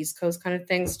living on the East Coast kind of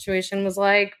thing situation was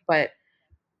like. But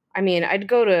I mean, I'd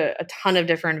go to a ton of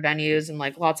different venues and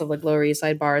like lots of like Lower East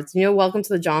Side bars. You know, Welcome to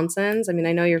the Johnsons. I mean,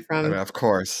 I know you're from. I mean, of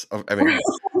course. I mean,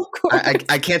 Of course.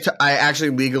 I can't. I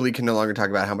actually legally can no longer talk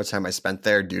about how much time I spent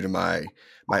there due to my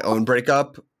own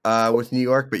breakup with New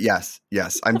York. But yes,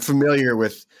 I'm familiar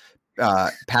with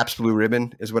Pabst Blue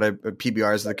Ribbon is what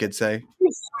PBR as the kids say.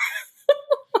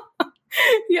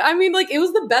 Yeah, I mean, like it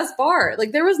was the best bar.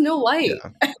 Like there was no light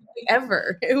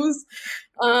ever. It was.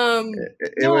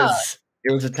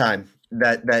 It was a time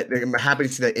that I'm happy to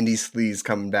see that indie sleaze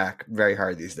coming back very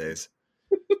hard these days.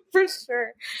 For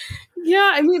sure.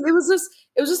 Yeah, I mean, it was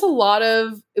just a lot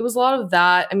of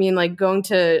that. I mean, like going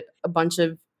to a bunch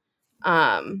of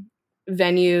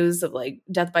venues of like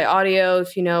Death by Audio,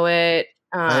 if you know it.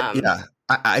 Yeah.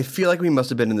 I feel like we must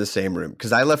have been in the same room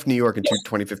because I left New York in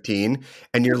 2015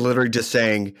 and you're literally just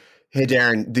saying, hey,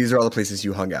 Darren, these are all the places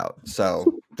you hung out.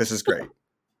 So this is great.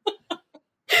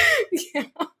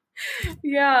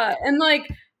 Yeah. And like,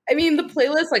 I mean, the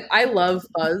playlist, like I love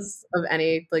fuzz of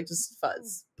any, like just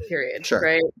fuzz, period. Sure.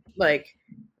 Right. Like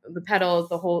the pedals,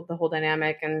 the whole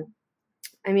dynamic. And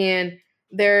I mean,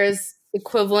 there's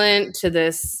equivalent to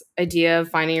this idea of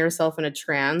finding yourself in a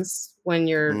trance when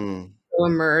you're so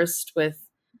immersed with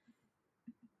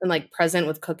and like present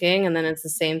with cooking. And then it's the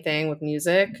same thing with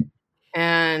music.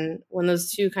 And when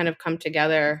those two kind of come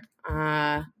together,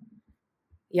 yeah,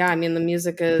 I mean, the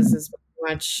music is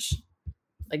pretty much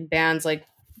like bands like,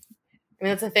 I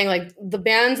mean, that's the thing, like the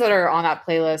bands that are on that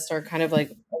playlist are kind of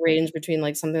like arranged between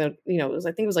like something that, you know, I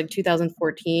think it was like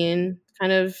 2014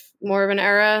 kind of more of an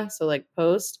era. So like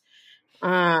post,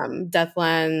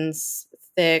 Deathlands,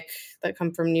 Thick that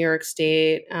come from New York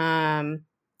State,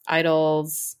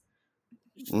 Idols,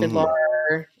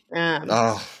 Fiddler.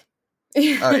 Oh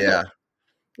yeah.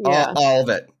 Yeah. All of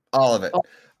it. All of it.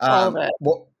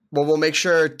 Well, we'll make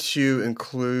sure to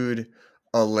include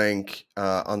a link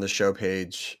on the show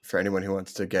page for anyone who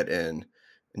wants to get in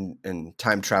and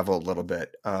time travel a little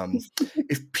bit.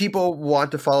 If people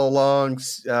want to follow along,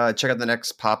 check out the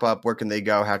next pop-up, where can they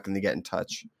go? How can they get in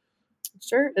touch?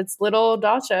 Sure. It's Little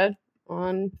Dacha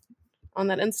on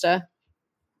that Insta.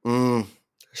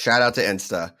 Shout out to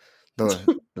Insta.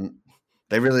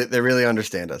 They really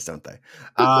understand us, don't they?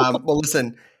 Well,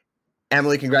 listen,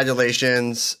 Emily,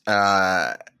 congratulations.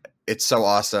 It's so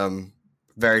awesome.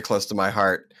 Very close to my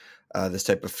heart. This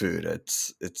type of food.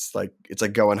 It's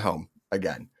like going home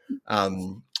again.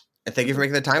 And thank you for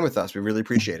making the time with us. We really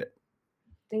appreciate it.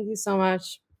 Thank you so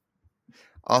much.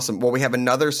 Awesome. Well, we have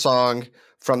another song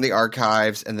from the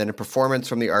archives and then a performance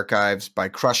from the archives by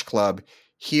Crush Club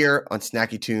here on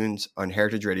Snacky Tunes on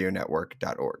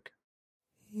heritageradionetwork.org.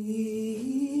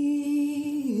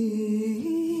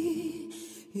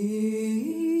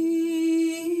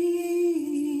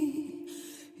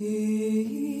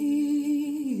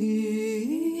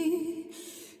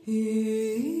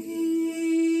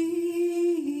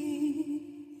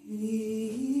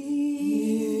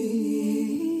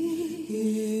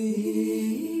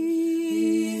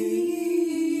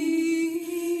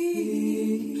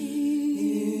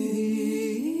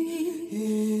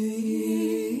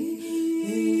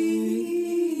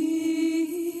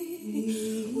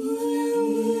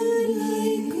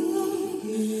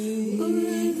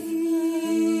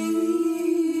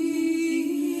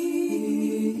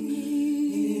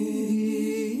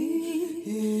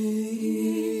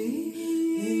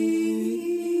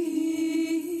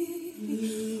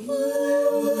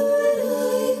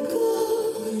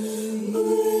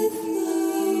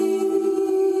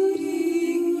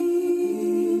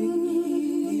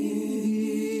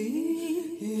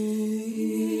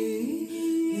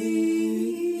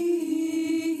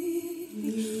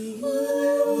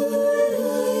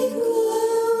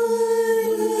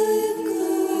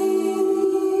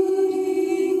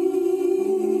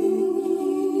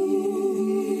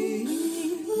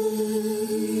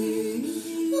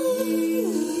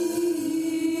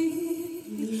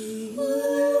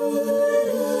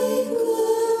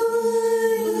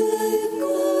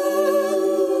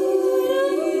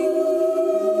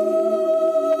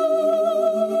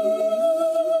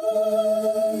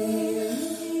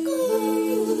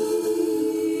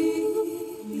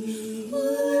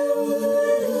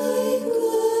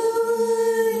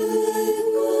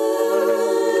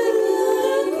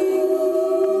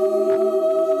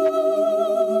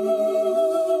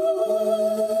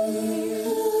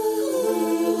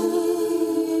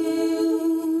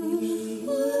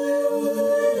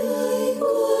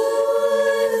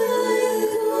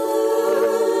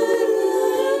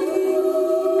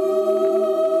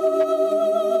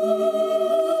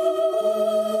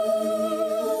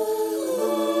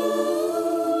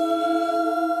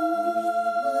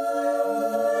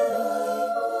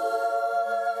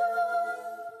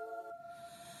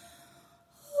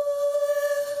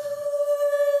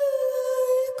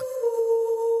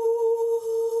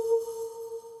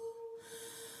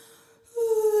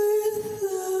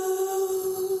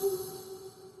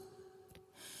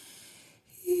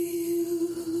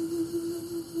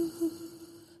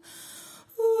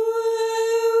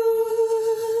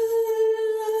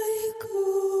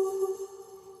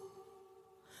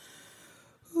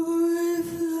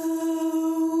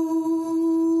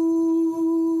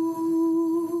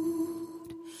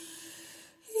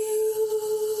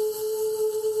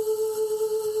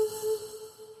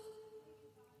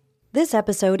 This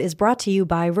episode is brought to you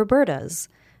by Roberta's,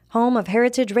 home of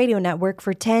Heritage Radio Network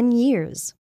for 10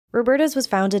 years. Roberta's was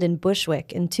founded in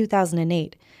Bushwick in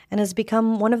 2008 and has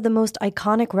become one of the most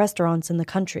iconic restaurants in the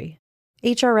country.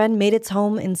 HRN made its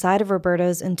home inside of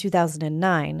Roberta's in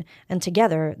 2009, and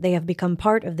together they have become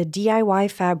part of the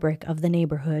DIY fabric of the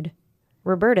neighborhood.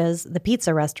 Roberta's, the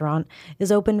pizza restaurant,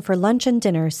 is open for lunch and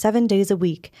dinner 7 days a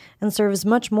week and serves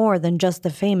much more than just the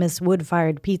famous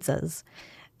wood-fired pizzas.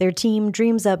 Their team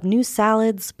dreams up new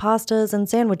salads, pastas, and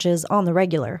sandwiches on the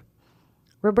regular.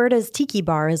 Roberta's Tiki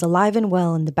Bar is alive and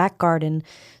well in the back garden,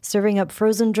 serving up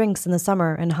frozen drinks in the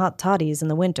summer and hot toddies in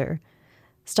the winter.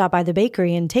 Stop by the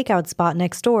bakery and takeout spot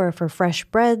next door for fresh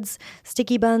breads,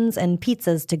 sticky buns, and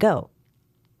pizzas to go.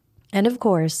 And of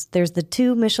course, there's the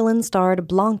 2 Michelin-starred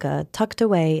Blanca tucked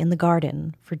away in the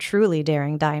garden for truly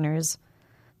daring diners.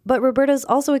 But Roberta's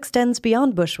also extends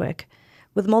beyond Bushwick,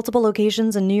 with multiple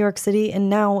locations in New York City and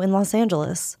now in Los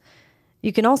Angeles.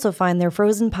 You can also find their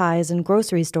frozen pies in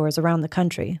grocery stores around the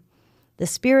country. The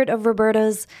spirit of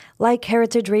Roberta's, like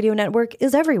Heritage Radio Network,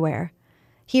 is everywhere.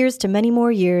 Here's to many more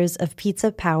years of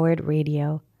pizza-powered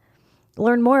radio.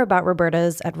 Learn more about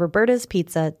Roberta's at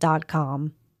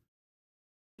robertaspizza.com.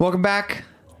 Welcome back.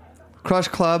 Crush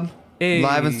Club, Hey.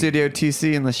 live in Studio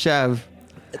TC in the Chev.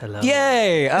 Hello.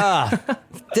 Yay!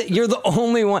 You're the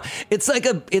only one.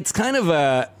 It's kind of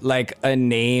a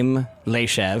name,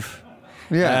 Lechev.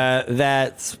 Yeah.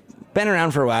 That's been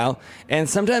around for a while, and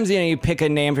sometimes you pick a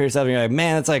name for yourself and you're like,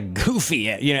 man, that's like goofy.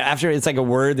 After it's like a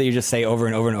word that you just say over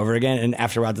and over and over again, and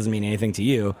after a while it doesn't mean anything to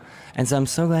you. And so I'm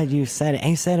so glad you said it, and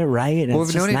you said it right, and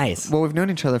it's just nice. Well, we've known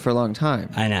each other for a long time.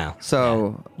 I know.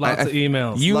 So Lots of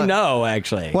emails.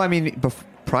 Actually. Well, I mean,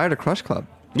 prior to Crush Club.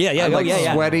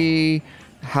 Yeah. Sweaty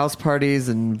house parties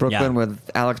in Brooklyn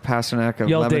with Alex Pasternak of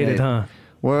Y'all Lemonade. dated, huh?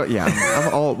 Well, yeah.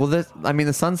 I'm all, well,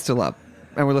 the sun's still up,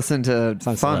 and we're listening to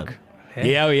funk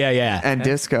Yeah. and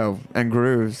disco and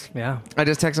grooves. Yeah. I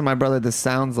just texted my brother, this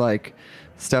sounds like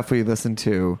stuff we listened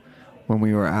to when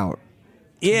we were out.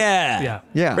 Yeah.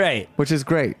 Yeah. Right. Which is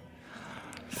great.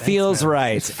 Feels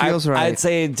right. It feels right. I'd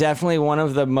say definitely one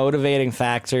of the motivating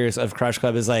factors of Crush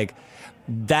Club is like,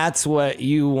 that's what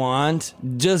you want.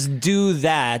 Just do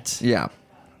that. Yeah.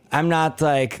 I'm not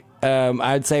like,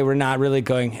 I'd say we're not really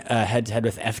going head to head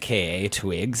with FKA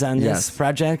Twigs on this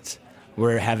project.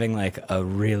 We're having like a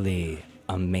really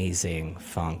amazing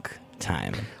funk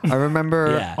time. I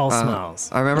remember All smiles.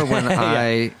 I remember when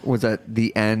I was at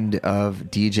the end of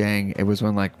DJing. It was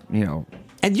when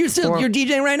And you're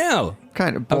DJing right now.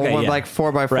 kind of Okay, when yeah. like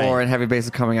 4x4 Right. and heavy bass is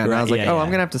coming out, and I Right, was like, yeah, I'm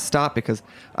yeah. gonna have to stop because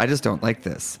I just don't like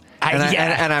this.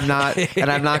 Yeah. And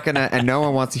I'm not gonna, and no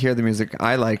one wants to hear the music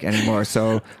I like anymore.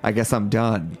 So I guess I'm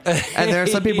done. And there are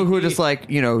some people who are just like,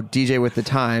 DJ with the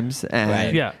times, and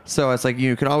Right. Yeah. so it's like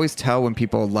you can always tell when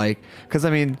people because I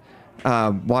mean,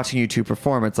 watching you two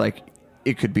perform, it's like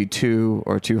it could be 2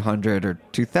 or 200 or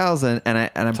 2,000, and I'm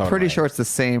Totally. pretty sure it's the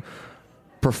same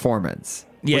performance,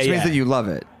 Yeah, which means yeah. that you love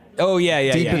it. Oh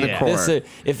yeah. Deep in the core.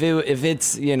 If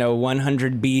it's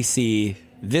 100 BC,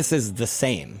 this is the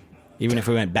same. Even if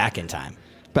we went back in time.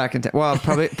 Back in time, well,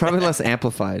 probably less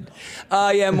amplified.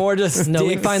 More just No,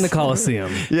 we sticks. find the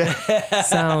Coliseum. Yeah.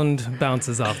 Sound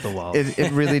bounces off the wall.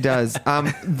 It really does.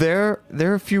 There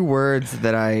are a few words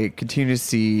that I continue to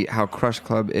see how Crush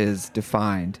Club is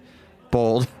defined: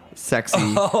 bold,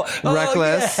 sexy,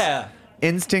 reckless, yeah.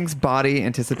 instincts, body,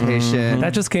 anticipation,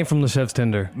 That just came from Lechev's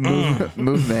Tinder.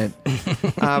 movement.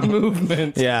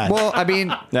 Movement. Yeah. Well, I mean,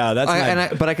 No,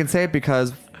 that's but I can say it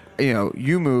because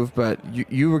you move, but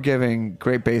you were giving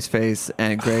great bass face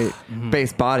and great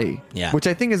bass body, Yeah. which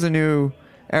I think is a new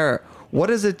era.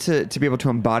 What is it to be able to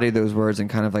embody those words, and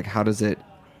kind of like how does it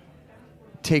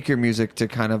take your music to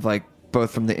kind of like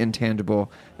both from the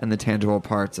intangible and the tangible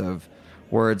parts of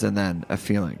words and then a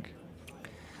feeling?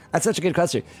 That's such a good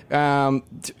question.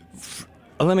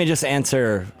 Let me just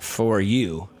answer for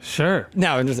you. Sure.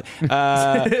 No, I'm just,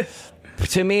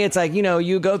 to me, it's like,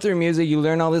 you go through music, you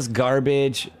learn all this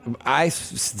garbage. I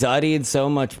studied so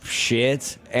much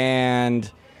shit, and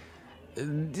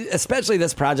especially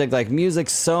this project, like music,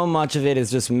 so much of it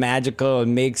is just magical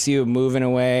and makes you move in a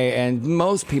way, and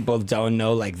most people don't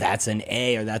know like that's an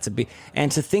A or that's a B,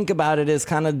 and to think about it is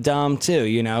kind of dumb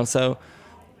too, so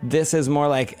this is more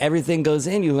like everything goes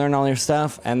in, you learn all your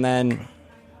stuff, and then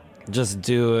just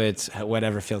do it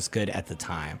whatever feels good at the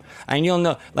time. And you'll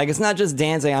know, like, it's not just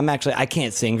dancing. I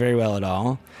can't sing very well at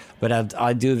all, but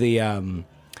I do the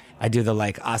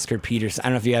like Oscar Peters. I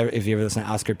don't know if you ever listen to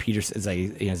Oscar Peters. Is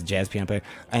like he's a jazz piano player,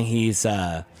 and he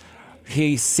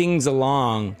sings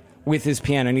along with his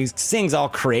piano, and he sings all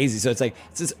crazy. So it's like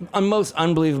it's this most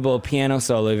unbelievable piano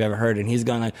solo you've ever heard, and he's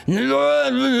going like.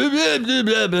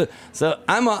 So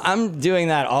I'm doing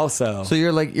that also. So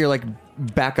you're like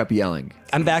backup yelling.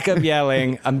 I'm back up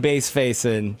yelling. I'm bass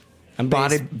facing. I'm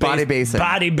Body basing.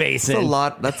 Body basing.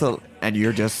 That's a lot. And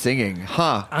you're just singing,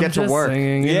 huh? I'm Get to just work.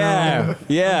 singing, you Yeah, know.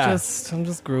 yeah. I'm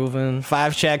just grooving.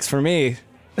 5 checks for me,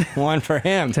 1 for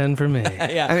him. 10 for me.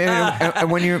 Yeah. I mean, and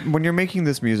when you're making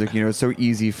this music, it's so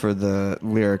easy for the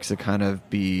lyrics to kind of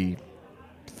be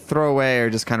throwaway or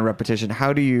just kind of repetition.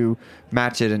 How do you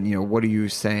match it, and what are you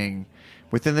saying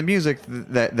within the music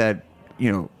that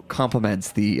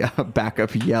complements the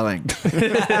backup yelling?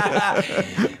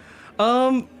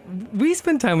 We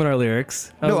spend time on our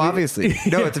lyrics. No, obviously.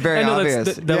 No, it's very I know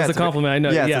obvious. that was a compliment. I know.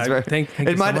 Yes, Yeah, it's very, thank it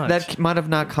you might, so much. That might have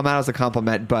not come out as a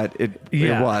compliment, but it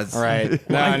was. Right.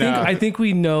 I think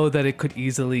we know that it could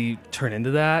easily turn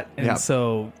into that, and Yeah.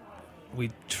 so we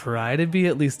try to be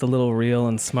at least a little real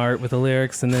and smart with the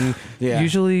lyrics, and then Yeah.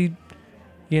 usually,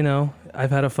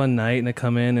 I've had a fun night and I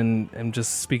come in and I'm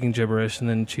just speaking gibberish, and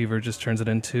then Cheever just turns it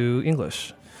into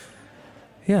English.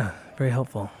 Yeah, very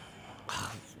helpful.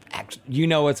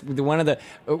 What's one of the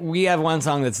we have one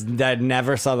song that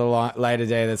never saw the light of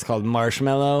day that's called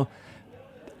Marshmallow.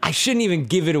 I shouldn't even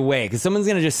give it away because someone's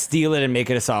gonna just steal it and make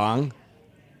it a song.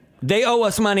 They owe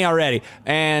us money already,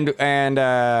 and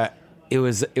It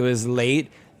was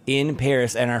late in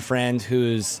Paris, and our friend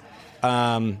who's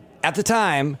at the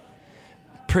time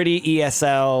pretty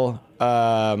ESL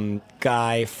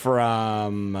guy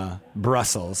from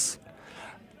Brussels,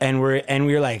 and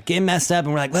we were like getting messed up,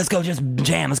 and we're like, let's go just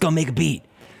jam, let's go make a beat.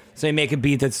 So they make a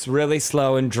beat that's really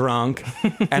slow and drunk,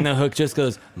 and the hook just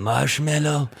goes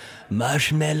marshmallow,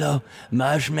 marshmallow,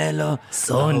 marshmallow.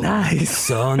 So nice.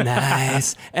 So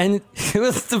nice. And it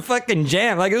was the fucking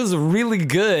jam. Like, it was really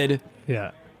good.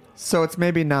 Yeah. So it's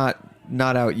maybe not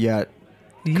out yet.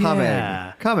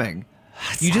 Yeah. Coming.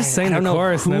 You just sang I don't the know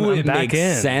chorus and then who I'm it back makes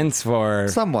in. sense for.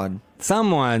 Someone's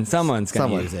Someone's going to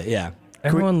Someone. use it. Yeah.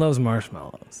 Everyone loves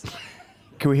marshmallows.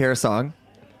 Can we hear a song?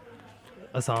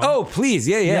 A song. Oh, please.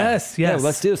 Yeah, yeah. Yes, Yeah, yes.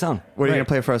 let's do a song. What are you Right. going to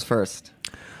play for us first?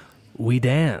 We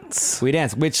Dance. We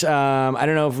Dance, which I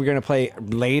don't know if we're going to play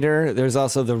later. There's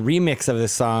also the remix of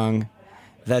this song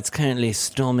that's currently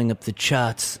storming up the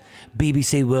charts.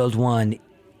 BBC World 1,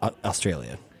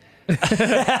 Australia.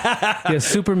 Yeah,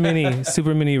 super mini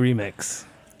remix.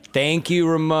 Thank you,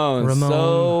 Ramon.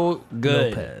 So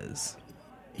good. Lopez.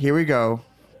 Here we go.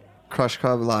 Crush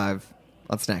Club Live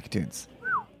on Snacky Tunes.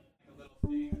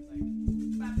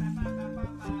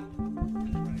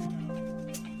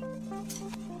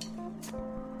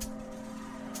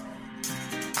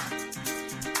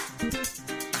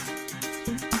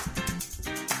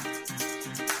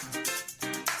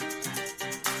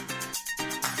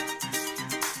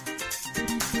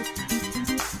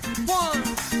 One,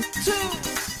 two,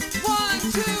 one,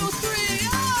 two, three,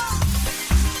 oh!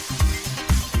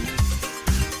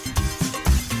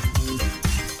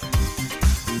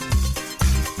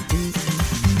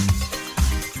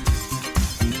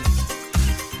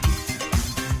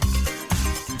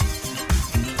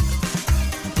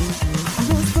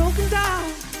 I was broken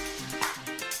down,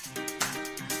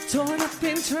 torn up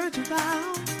and turned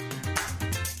around.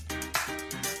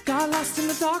 Got lost in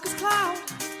the darkest cloud.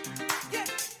 Yeah.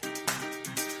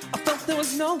 I felt there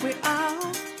was no way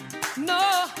out. No,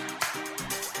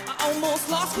 I almost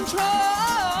lost control.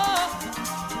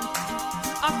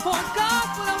 I forgot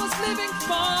what I was living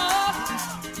for,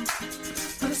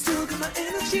 but I still got my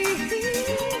energy.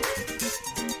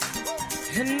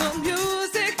 And the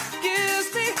music gives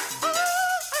me all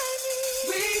I need.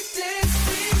 We dance,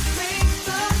 we make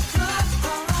the club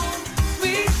our own.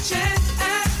 We chant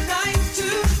at night to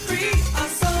free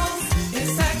our souls.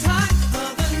 It's that time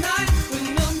of the night when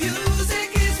the music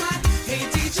is right. Hey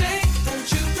DJ, won't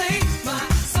you play my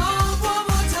song one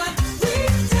more time?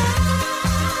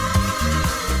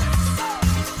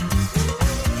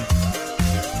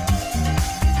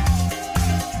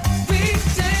 We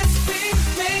dance, we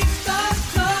make the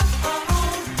club our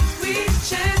own. We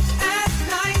chant at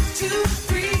night to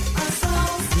free our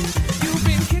souls. You've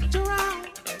been kicked around,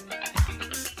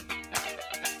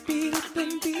 beat up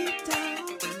and beat down,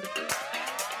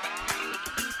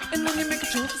 and then you make a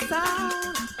joyful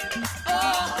sound.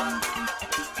 Oh,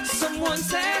 someone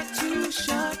said to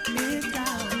shut it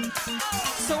down.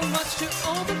 So much to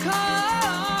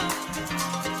overcome.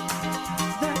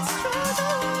 That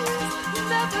struggle is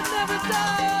never, never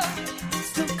done.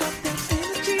 Still got that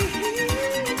energy,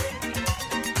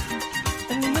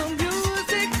 and the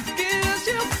music gives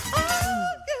you all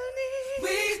you need.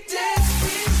 We dance,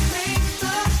 we make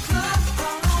the club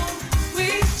our own. We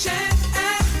chant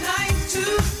at night to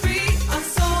free our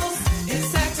souls. It's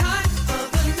that time of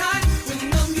the night when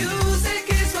the music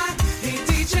is right. Hey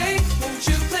DJ, won't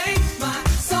you play my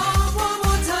song one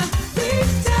more time? We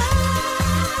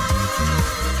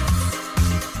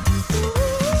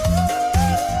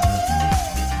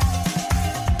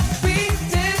We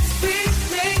dance, we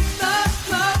make the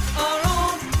club our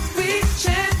own. We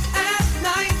chant at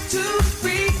night to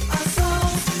free our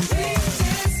souls. We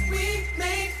dance, we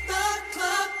make the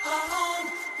club our own.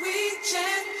 We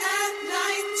chant at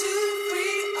night to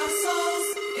free our souls.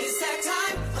 It's that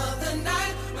time of the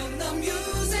night when the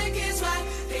music is right.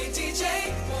 Hey DJ,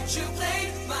 won't you play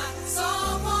my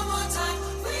song one more time?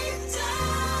 We dance.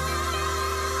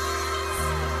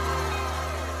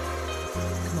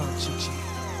 Come on, Chichi.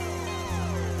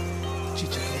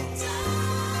 Chichi, come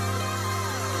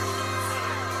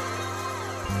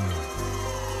on.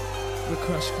 The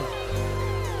Crush Club.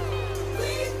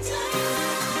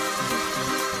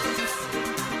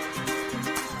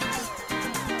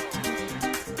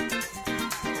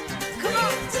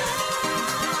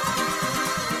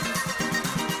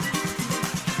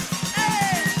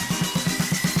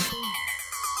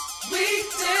 We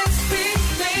dance, we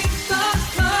make the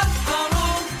club our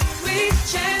own. We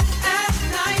chant at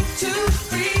night to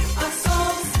free our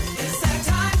souls. It's that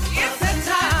time, it's that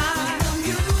time. When the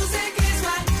music is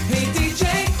right. Hey DJ,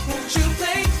 won't you play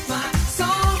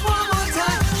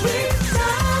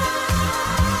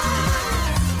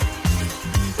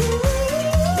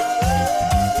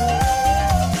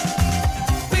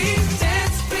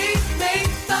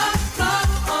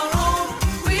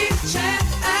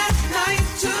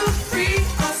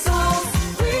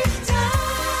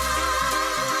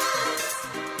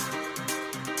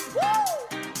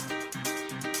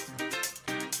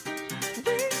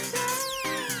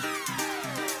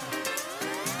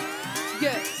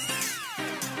Yeah.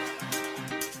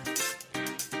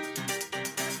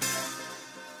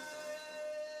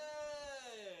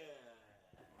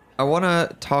 I want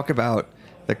to talk about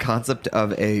the concept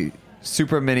of a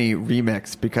super mini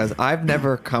remix because I've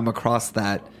never come across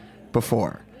that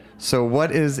before. So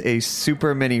what is a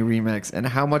super mini remix and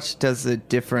how much does it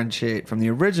differentiate from the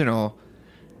original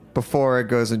before it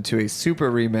goes into a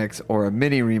super remix or a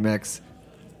mini remix?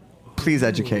 Please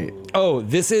educate. Oh,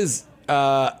 this is.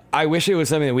 I wish it was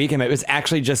something that we came up. It was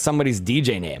actually just somebody's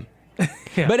DJ name.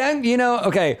 Yeah. But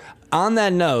okay. On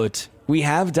that note, we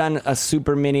have done a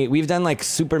super mini. We've done like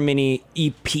super mini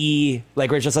EP,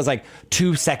 like where it just has like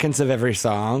 2 seconds of every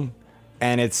song,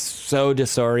 and it's so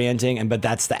disorienting. But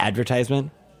that's the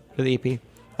advertisement for the EP.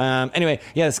 Anyway,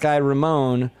 yeah, this guy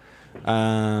Ramon,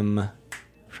 forgot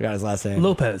his last name.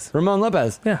 Ramon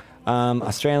Lopez. Yeah.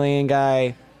 Australian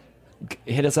guy,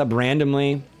 hit us up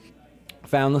randomly,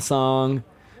 found the song.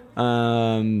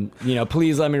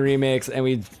 Please let me remix, and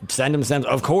we send him stems.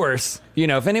 Of course,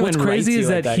 if anyone. What's crazy writes is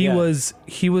you that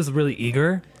he was really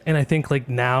eager, and I think like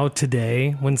now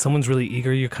today, when someone's really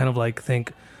eager, you kind of like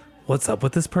think, what's up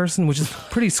with this person, which is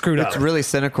pretty screwed up. It's really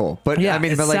cynical, but Yeah, I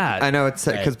mean, it's but like sad. I know it's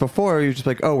because before you're just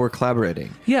like, oh, we're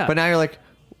collaborating. Yeah. But now you're like,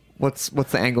 what's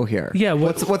the angle here? Yeah,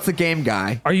 What's the game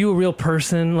guy? Are you a real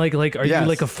person? Like are Yes. you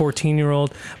like a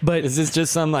 14-year-old? But Is this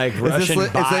just some like Russian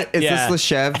bot? Is this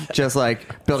Leshev just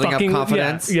like building fucking, up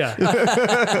confidence? Yeah.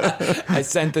 I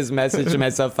sent this message to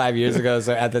myself 5 years ago,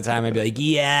 so at the time I'd be like,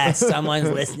 "Yes, someone's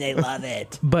listening, love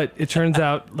it." But it turns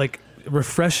out, like,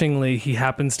 refreshingly, he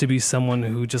happens to be someone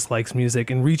who just likes music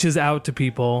and reaches out to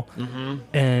people. Mm-hmm.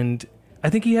 And I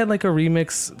think he had like a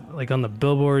remix, like on the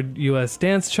Billboard US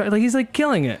dance chart. Like he's like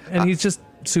killing it, and he's just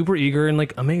super eager and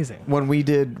like amazing. When we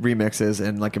did remixes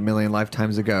in like a million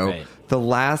lifetimes ago, Right. the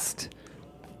last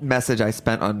message I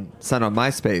sent on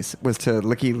MySpace was to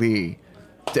Licky Lee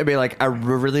to be like, I'm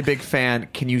a really big fan.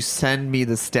 Can you send me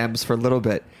the stems for a little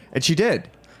bit? And she did.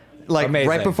 Like Amazing.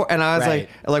 right before, and I was Right.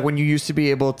 like when you used to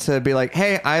be able to be like,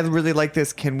 hey, I really like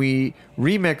this. Can we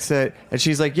remix it? And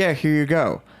she's like, yeah, here you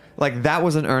go. Like that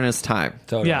was an earnest time.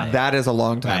 Totally. Yeah. That is a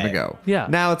long time Right. ago. Yeah.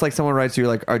 Now it's like someone writes you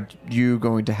like, are you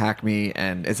going to hack me?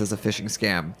 And is this a phishing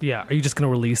scam? Yeah. Are you just gonna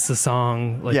release the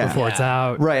song like Yeah. before it's Yeah.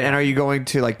 out? Right. And are you going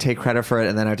to like take credit for it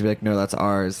and then I have to be like, no, that's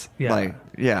ours? Yeah. Like,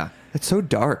 yeah. It's so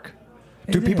dark.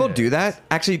 Do It people is. do that?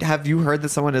 Actually, have you heard that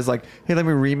someone is like, hey, let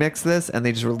me remix this? And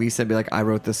they just release it and be like, I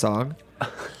wrote this song?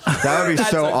 That would be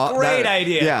That's so a great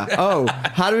idea. Yeah. Oh,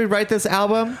 how do we write this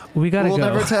album? We gotta We'll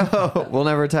go. never tell. We'll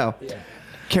never tell.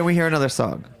 Can we hear another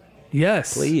song?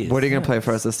 Yes. Please. What are you going to play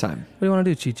for us this time? What do you want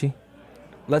to do, Chi-Chi?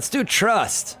 Let's do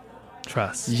Trust.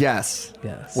 Trust. Yes.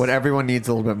 Yes. What everyone needs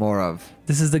a little bit more of.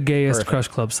 This is the gayest Perfect. Crush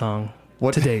Club song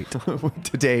What to date.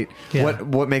 to date. Yeah.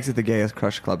 What makes it the gayest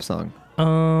Crush Club song?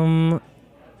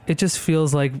 It just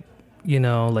feels like,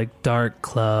 like dark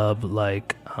club,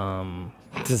 like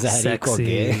Does that sexy. equal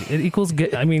gay? It equals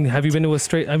gay. I mean, have you been to a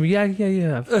straight? I mean,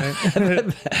 yeah.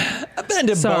 I've been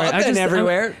to Sorry, I've been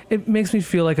everywhere. It makes me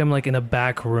feel like I'm like in a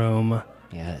back room,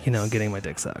 Yes. getting my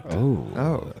dick sucked.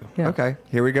 Oh. Yeah. Okay.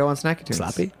 Here we go on Snacky Tunes.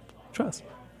 Sloppy. Trust.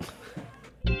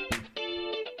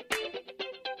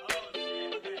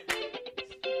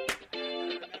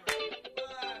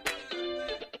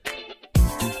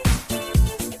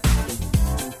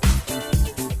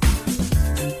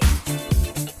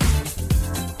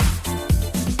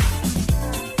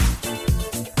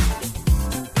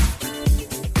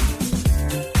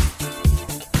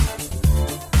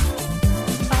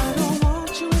 I don't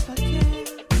want you if I can.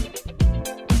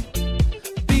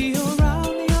 Be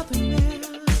around the other man.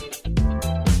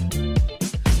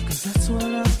 'Cause that's what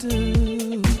I'll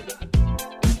do.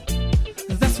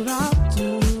 That's what I'll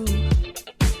do.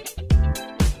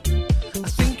 I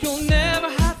think you'll never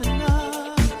have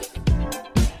enough.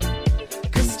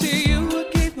 'Cause to you I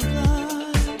gave my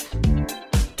blood.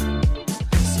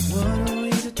 So what are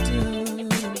we to do?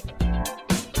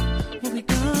 What we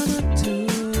gonna do?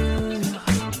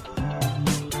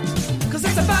 'Cause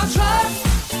it's about trust,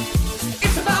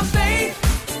 it's about faith,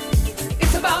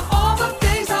 it's about all the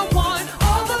things I want,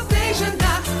 all the things you're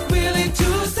not willing to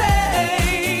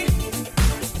say.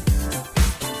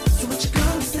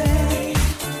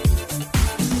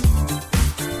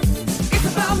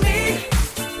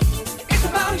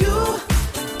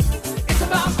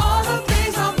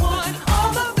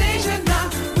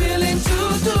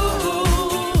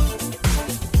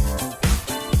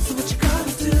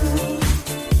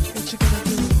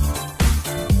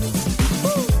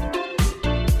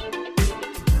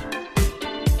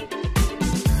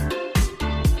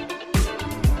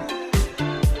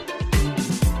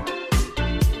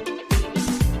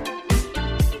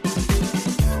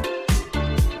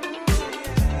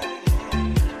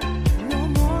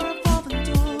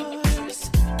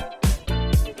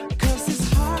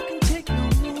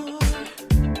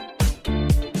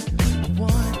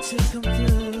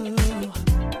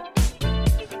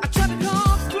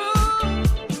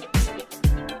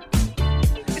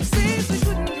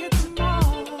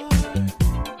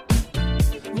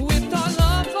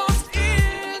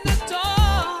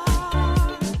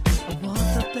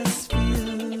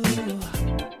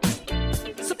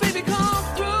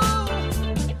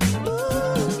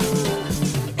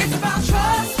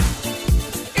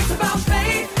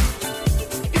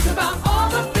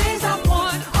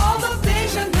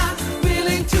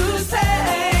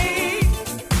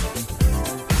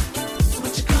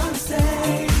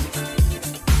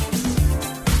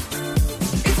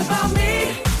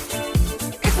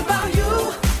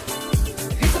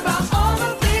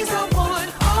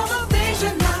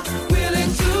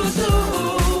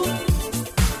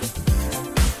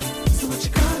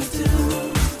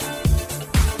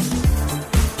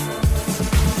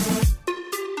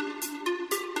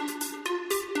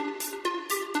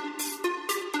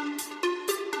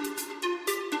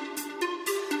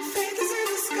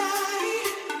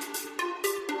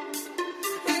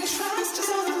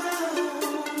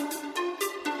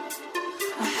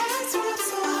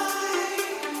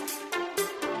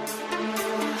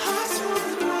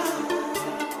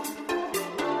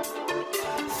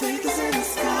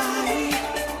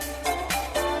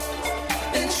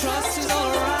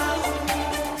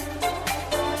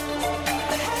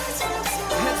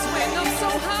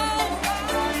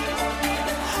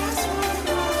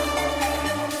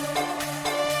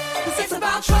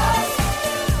 about trust.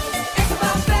 It's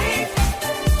about faith.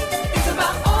 It's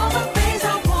about all the things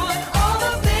I want, all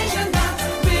the things you're not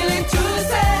willing to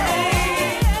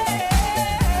say.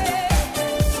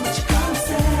 So what you gonna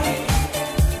say?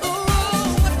 Ooh,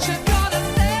 what you gonna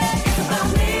say? It's about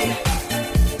me.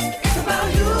 It's about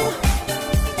you.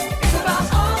 It's about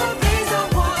all the things I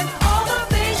want, all the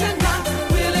things you're not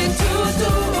willing to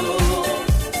do.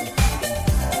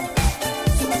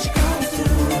 So what you gonna do?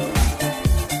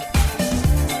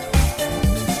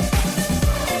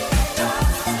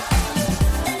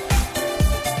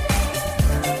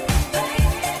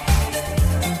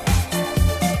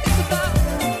 It's about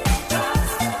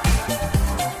trust.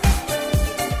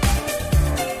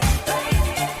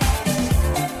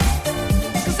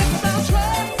 'Cause it's about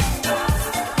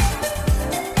trust.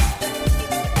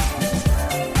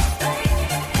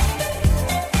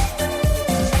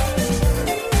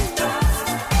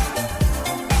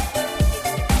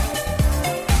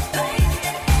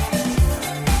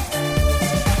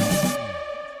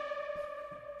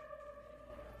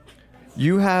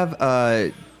 You have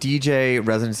a DJ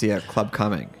residency at Club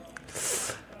Coming.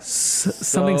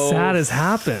 Something sad has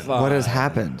happened. What has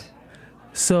happened?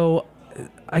 So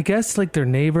I guess like their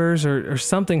neighbors or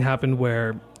something happened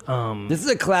where This is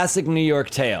a classic New York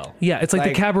tale. yeah, it's like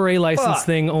the cabaret license fuck.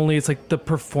 thing, only it's like the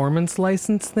performance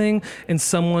license thing, and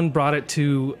someone brought it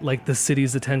to like the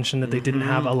city's attention that they didn't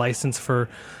have a license for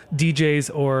DJs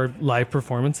or live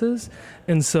performances.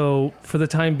 And so for the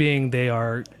time being they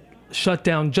are shut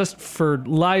down just for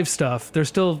live stuff. They're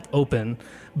still open,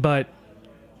 but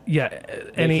yeah,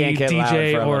 any can't get loud for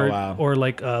DJ a little while. or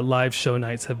like live show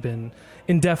nights have been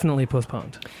indefinitely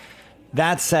postponed.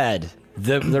 That said,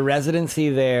 the residency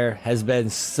there has been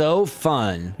so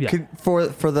fun. Yeah. For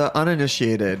the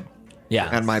uninitiated Yeah.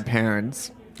 and my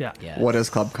parents, Yeah. Yes. what is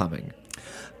Club Coming?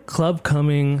 Club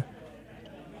Coming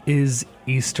is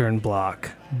Eastern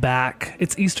Bloc back.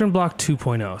 It's Eastern Bloc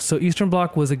 2.0. So Eastern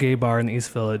Bloc was a gay bar in the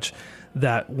East Village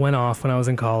that went off when I was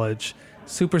in college.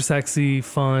 Super sexy,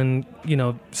 fun,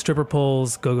 stripper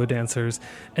poles, go-go dancers.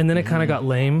 And then it kind of got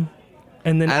lame.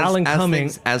 And then Alan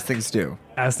Cumming, as things do,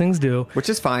 as things do, which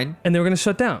is fine. and they were going to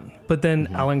shut down. But then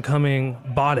Alan Cumming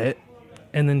bought it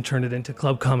and then turned it into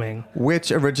Club Coming.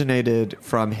 Which originated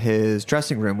from his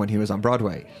dressing room when he was on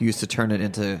Broadway. He used to turn it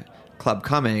into Club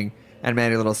Coming and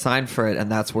made a little sign for it,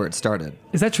 and that's where it started.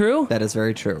 Is that true? That is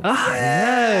very true.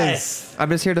 Yes. I'm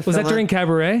just here to Was that during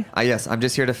Cabaret? Yes, I'm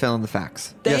just here to fill in the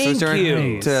facts. Thank yes, it was during,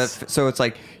 you. So it's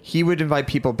like he would invite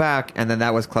people back, and then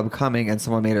that was Club Coming, and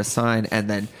someone made a sign, and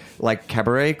then like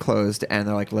Cabaret closed, and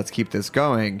they're like, let's keep this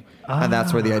going, and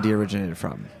that's where the idea originated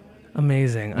from.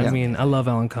 Amazing. I Yeah. mean, I love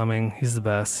Alan Cumming. He's the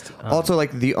best. Also,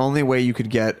 like the only way you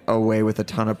could get away with a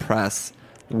ton of press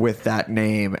with that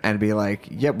name and be like,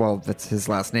 yeah, well, that's his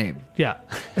last name. Yeah.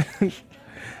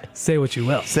 Say what you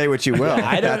will. Say what you will.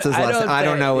 That's his last. I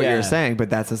don't know what yeah. you're saying, but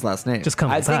that's his last name. Just come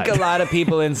I inside. think a lot of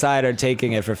people inside are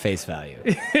taking it for face value.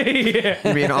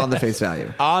 You mean on the face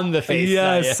value? On the face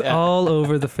Yes, value. all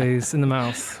over the face, in the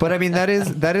mouth. But I mean, that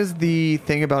is the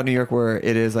thing about New York, where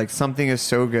it is like something is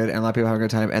so good and a lot of people have a good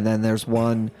time, and then there's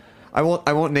one. I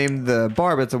won't name the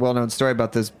bar, but it's a well-known story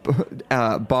about this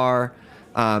bar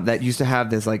that used to have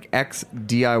this like ex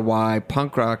DIY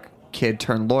punk rock kid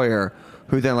turned lawyer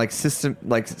who then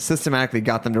systematically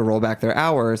got them to roll back their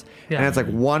hours. Yeah. And it's like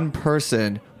one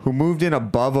person who moved in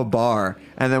above a bar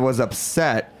and then was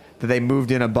upset that they moved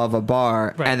in above a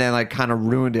bar, Right. and then like kind of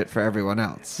ruined it for everyone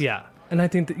else. Yeah. And I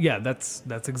think that,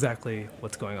 that's exactly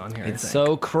what's going on here. It's I think.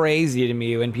 so crazy to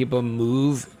me when people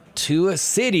move to a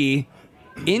city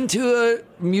into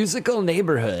a musical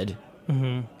neighborhood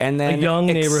and then A young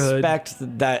neighborhood. expect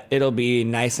that it'll be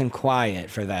nice and quiet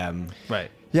for them.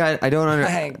 right. Yeah, I don't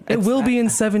understand. It will be in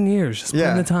 7 years. Just put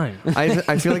in the time.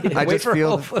 I feel like I Wait just for feel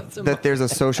Whole Foods tomorrow. that there's a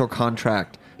social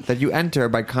contract that you enter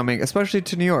by coming, especially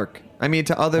to New York. I mean,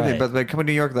 to other things, Right. but like coming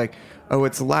to New York, like, oh,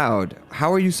 it's loud.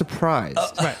 How are you surprised?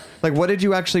 Right. Like, what did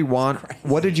you actually want?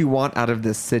 What did you want out of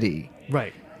this city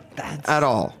Right. at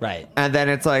all? Right. And then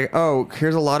it's like, oh,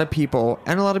 here's a lot of people,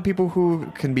 and a lot of people who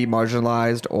can be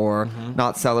marginalized or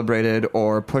not celebrated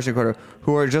or pushing quarter,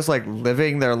 who are just like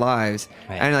living their lives.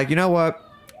 Right. And like, you know what?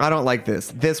 I don't like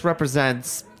this. This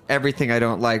represents everything I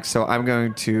don't like, so I'm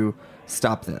going to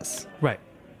stop this. Right.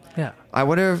 Yeah. I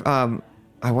wonder if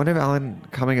Alan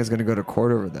Cumming is going to go to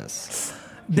court over this.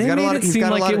 They got a made lot it of- he's seem got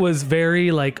a like lot it of- was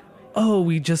very like, oh,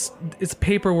 it's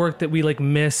paperwork that we like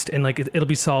missed, and like it'll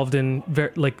be solved in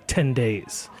like 10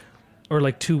 days or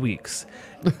like 2 weeks.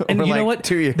 And Or, you know like, what?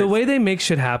 2 years. The way they make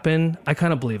shit happen, I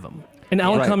kind of believe them. And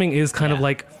Alan Right. Cumming is kind of Yeah.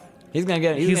 like He's gonna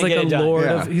get. he's gonna like get a it done. lord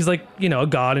Yeah. of, he's like, a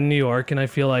god in New York, and I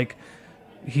feel like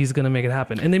he's going to make it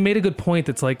happen. And they made a good point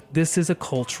that's like, this is a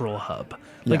cultural hub.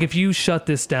 Like, Yeah. if you shut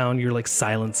this down, you're like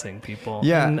silencing people.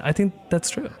 Yeah. And I think that's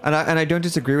true. And I don't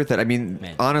disagree with it. I mean,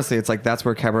 Man. honestly, it's like that's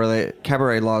where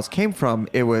cabaret laws came from.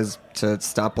 It was to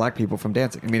stop black people from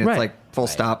dancing. I mean, it's Right. like full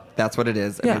stop. That's what it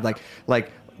is. I Yeah. mean,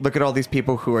 like look at all these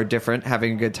people who are different,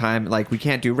 having a good time. Like, we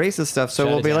can't do racist stuff, so Shut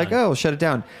we'll it be like, down. oh, shut it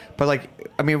down. But like,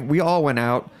 I mean, we all went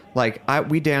out. Like,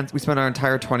 we danced. We spent our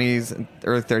entire 20s and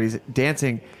early 30s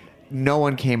dancing. No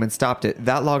one came and stopped it.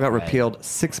 That law got repealed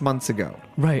 6 months ago.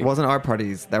 Right. It wasn't our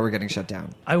parties that were getting shut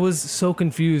down. I was so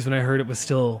confused when I heard it was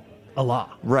still a law.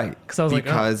 Right. 'Cause I was like,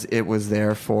 oh. because it was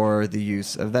there for the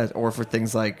use of that, or for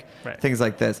things like Right.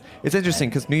 this. It's interesting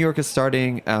because New York is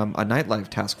starting a nightlife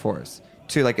task force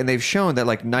too. Like, and they've shown that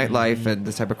like nightlife and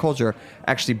this type of culture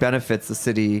actually benefits the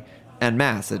city en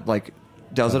masse. It like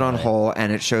does it on Totally. whole,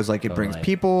 and it shows like it brings Totally.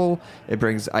 people, it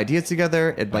brings ideas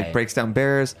together, it like Right. breaks down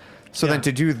barriers. So Yeah. then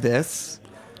to do this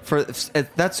for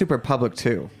that's super public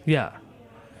too, Yeah.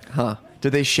 huh?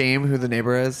 Did they shame who the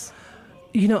neighbor is?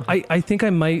 You know, I think I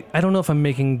don't know if I'm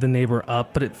making the neighbor up,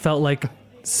 but it felt like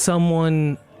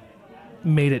someone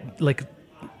made it like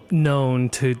known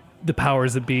to the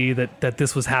powers that be that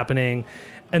this was happening,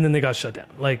 and then they got shut down.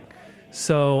 Like,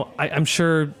 so I'm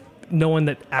sure no one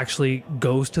that actually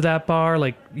goes to that bar,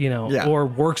 like, you know, Yeah. or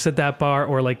works at that bar,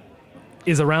 or like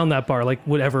is around that bar, like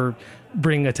would ever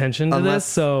bring attention to Unless- this.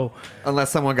 So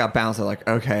Unless someone got bounced, they're like,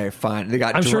 okay, fine. They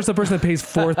got. I'm sure it's the person that pays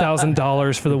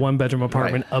 $4,000 for the one-bedroom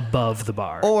apartment above the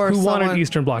bar, Or who wanted someone-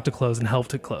 Eastern Bloc to close and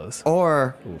helped it close.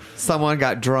 Or someone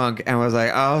got drunk and was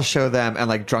like, I'll show them, and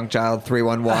like drunk dialed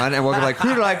 311, and we're like,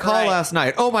 who did I call Right. last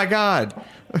night? Oh my God.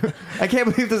 I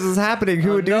can't believe this is happening.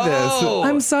 Who would do this? no.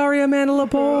 I'm sorry, Amanda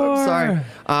Lepore. I'm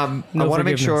sorry. No I want to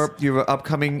make forgiveness. sure you have an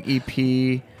upcoming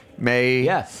EP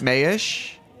Yes.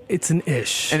 May-ish? It's an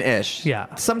ish. An ish.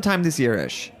 Yeah. Sometime this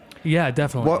year-ish. Yeah,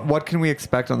 definitely. What can we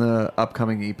expect on the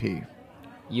upcoming EP?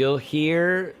 You'll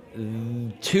hear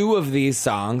 2 of these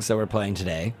songs that we're playing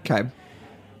today. Okay.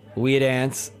 We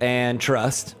Dance and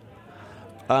Trust.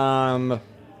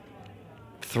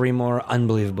 3 more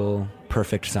unbelievable,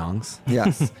 perfect songs.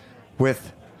 Yes.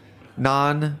 With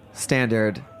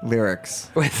non-standard lyrics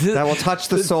With that will touch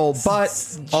the soul,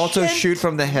 but also shoot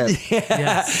from the hip.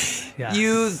 yes. Yes.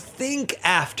 You think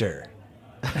after.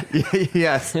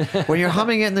 Yes. When you're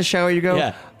humming it in the shower, you go,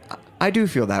 Yeah. I do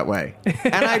feel that way.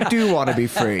 And I do want to be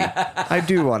free. I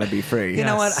do want to be free. You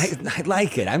know what? Yes. I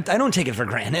like it. I don't take it for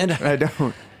granted. I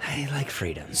don't. I like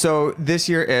freedom. So this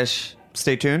year-ish,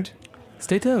 stay tuned.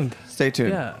 Stay tuned. Stay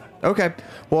tuned. Yeah. Okay.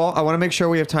 Well, I want to make sure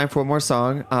we have time for one more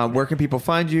song. Where can people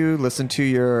find you? Listen to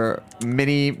your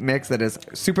mini mix that is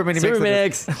super mini Super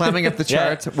mix. mix. Climbing up the Yeah.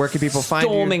 charts. Where can people find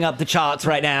Storming you? up the charts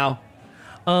right now.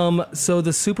 So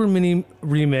the Super Mini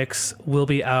remix will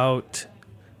be out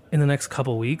in the next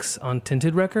couple weeks on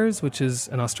Tinted Records, which is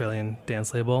an Australian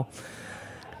dance label.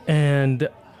 And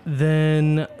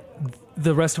then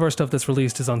the rest of our stuff that's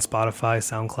released is on Spotify,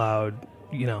 SoundCloud,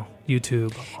 you know,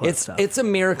 YouTube. All that stuff. It's a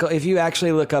miracle if you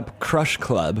actually look up Crush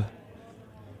Club,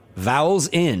 vowels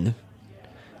in,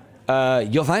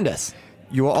 you'll find us.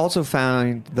 You will also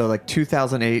find the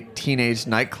 2008 Teenage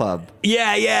Nightclub.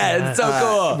 Yeah, it's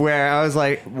so cool. Where I was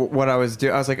like, what I was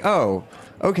doing, I was like, oh,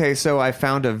 okay, so I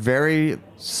found a very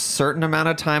certain amount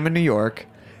of time in New York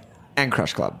and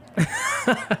Crush Club.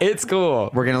 It's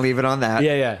cool. We're going to leave it on that.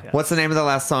 Yeah. What's the name of the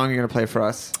last song you're going to play for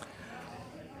us?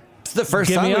 It's the first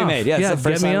Get song Me we Off. made. Yeah, it's Yeah, the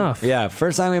first Get Me song. Off. Yeah,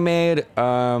 first song we made.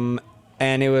 And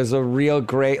it was a real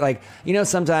great, like, you know,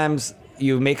 sometimes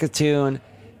you make a tune,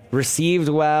 received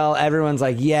well, everyone's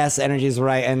like, yes, energy's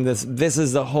right, and this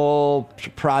is the whole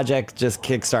project just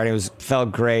kickstarted.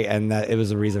 Felt great, and that it was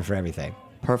a reason for everything.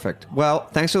 Perfect. Well,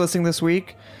 thanks for listening this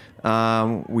week.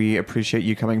 We appreciate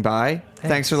you coming by.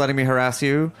 Thanks for letting me harass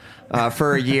you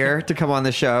for a year to come on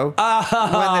the show.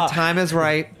 When the time is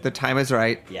right, the time is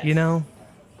right. Yes. You know,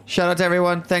 Shout out to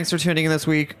everyone. Thanks for tuning in this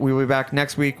week. We will be back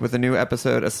next week with a new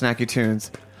episode of Snacky Tunes.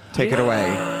 Take it away.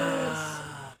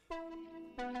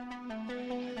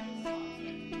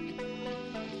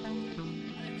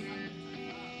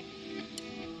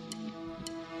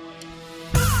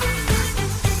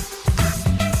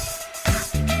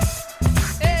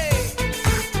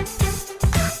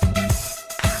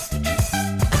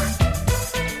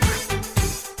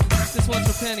 This one's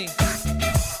for Penny.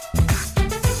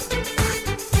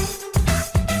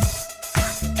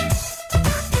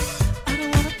 I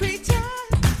don't wanna pretend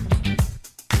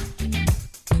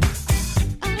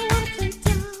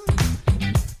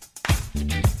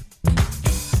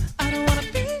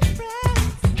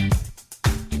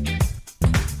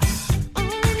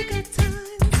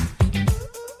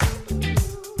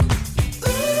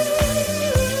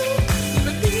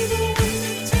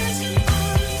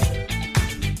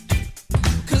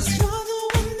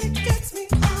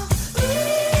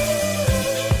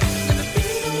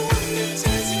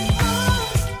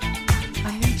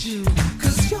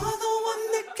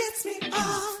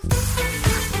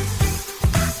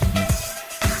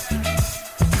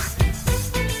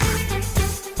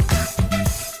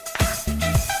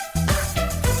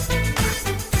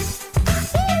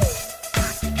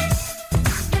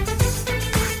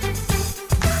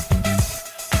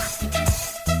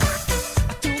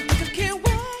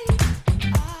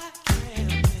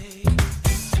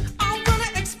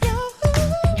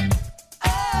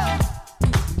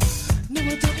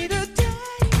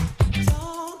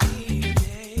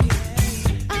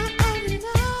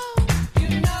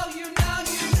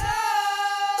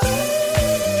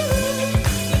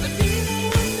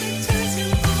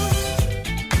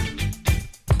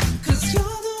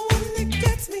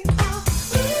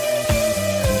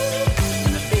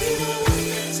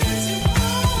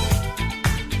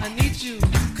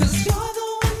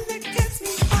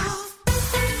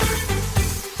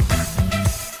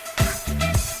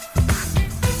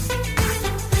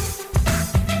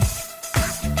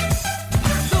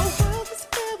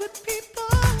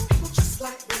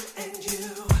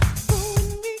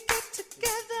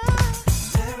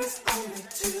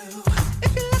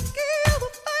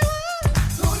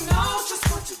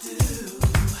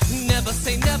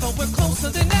together, we're closer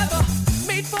than ever.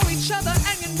 Made for each other,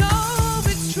 and you know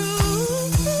it's true.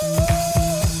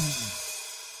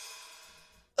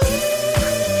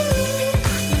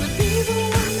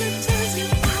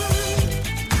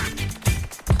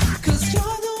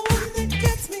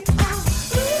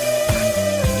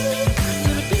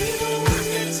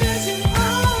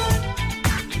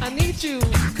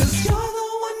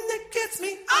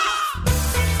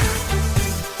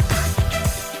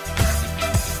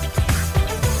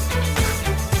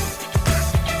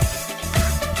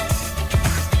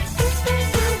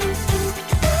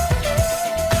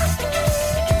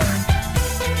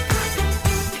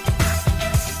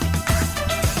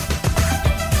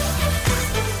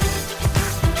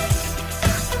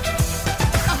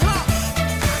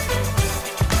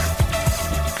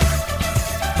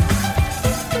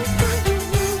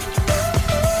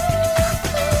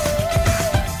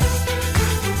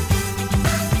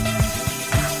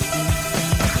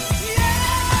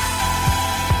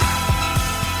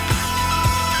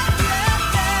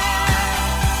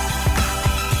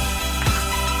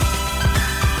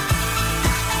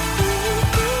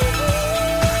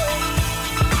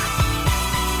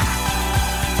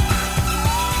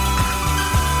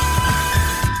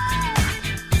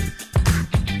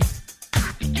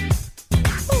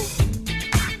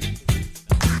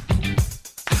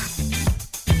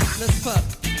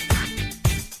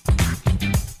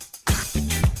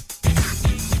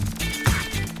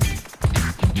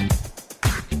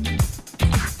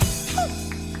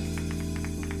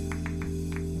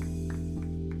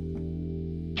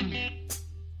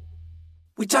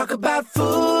 We talk about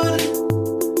food,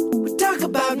 we talk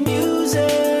about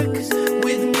music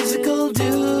with musical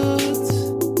dudes.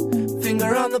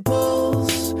 Finger on the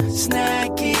pulse,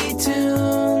 snacky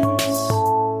tunes.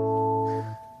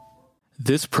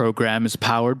 This program is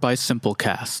powered by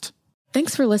Simplecast.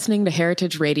 Thanks for listening to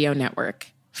Heritage Radio Network,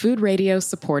 food radio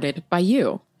supported by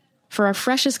you. For our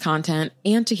freshest content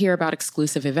and to hear about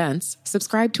exclusive events,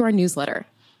 subscribe to our newsletter.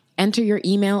 Enter your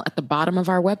email at the bottom of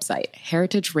our website,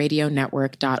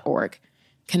 heritageradionetwork.org.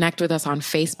 Connect with us on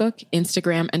Facebook,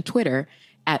 Instagram, and Twitter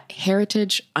at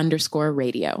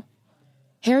heritage_radio.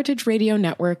 Heritage Radio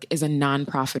Network is a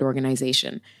nonprofit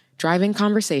organization driving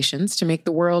conversations to make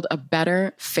the world a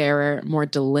better, fairer, more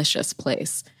delicious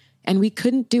place. And we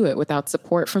couldn't do it without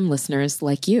support from listeners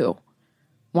like you.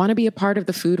 Want to be a part of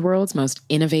the food world's most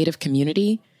innovative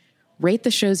community? Rate the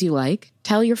shows you like,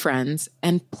 tell your friends,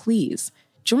 and please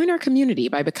join our community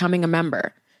by becoming a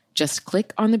member. Just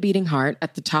click on the beating heart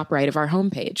at the top right of our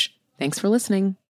homepage. Thanks for listening.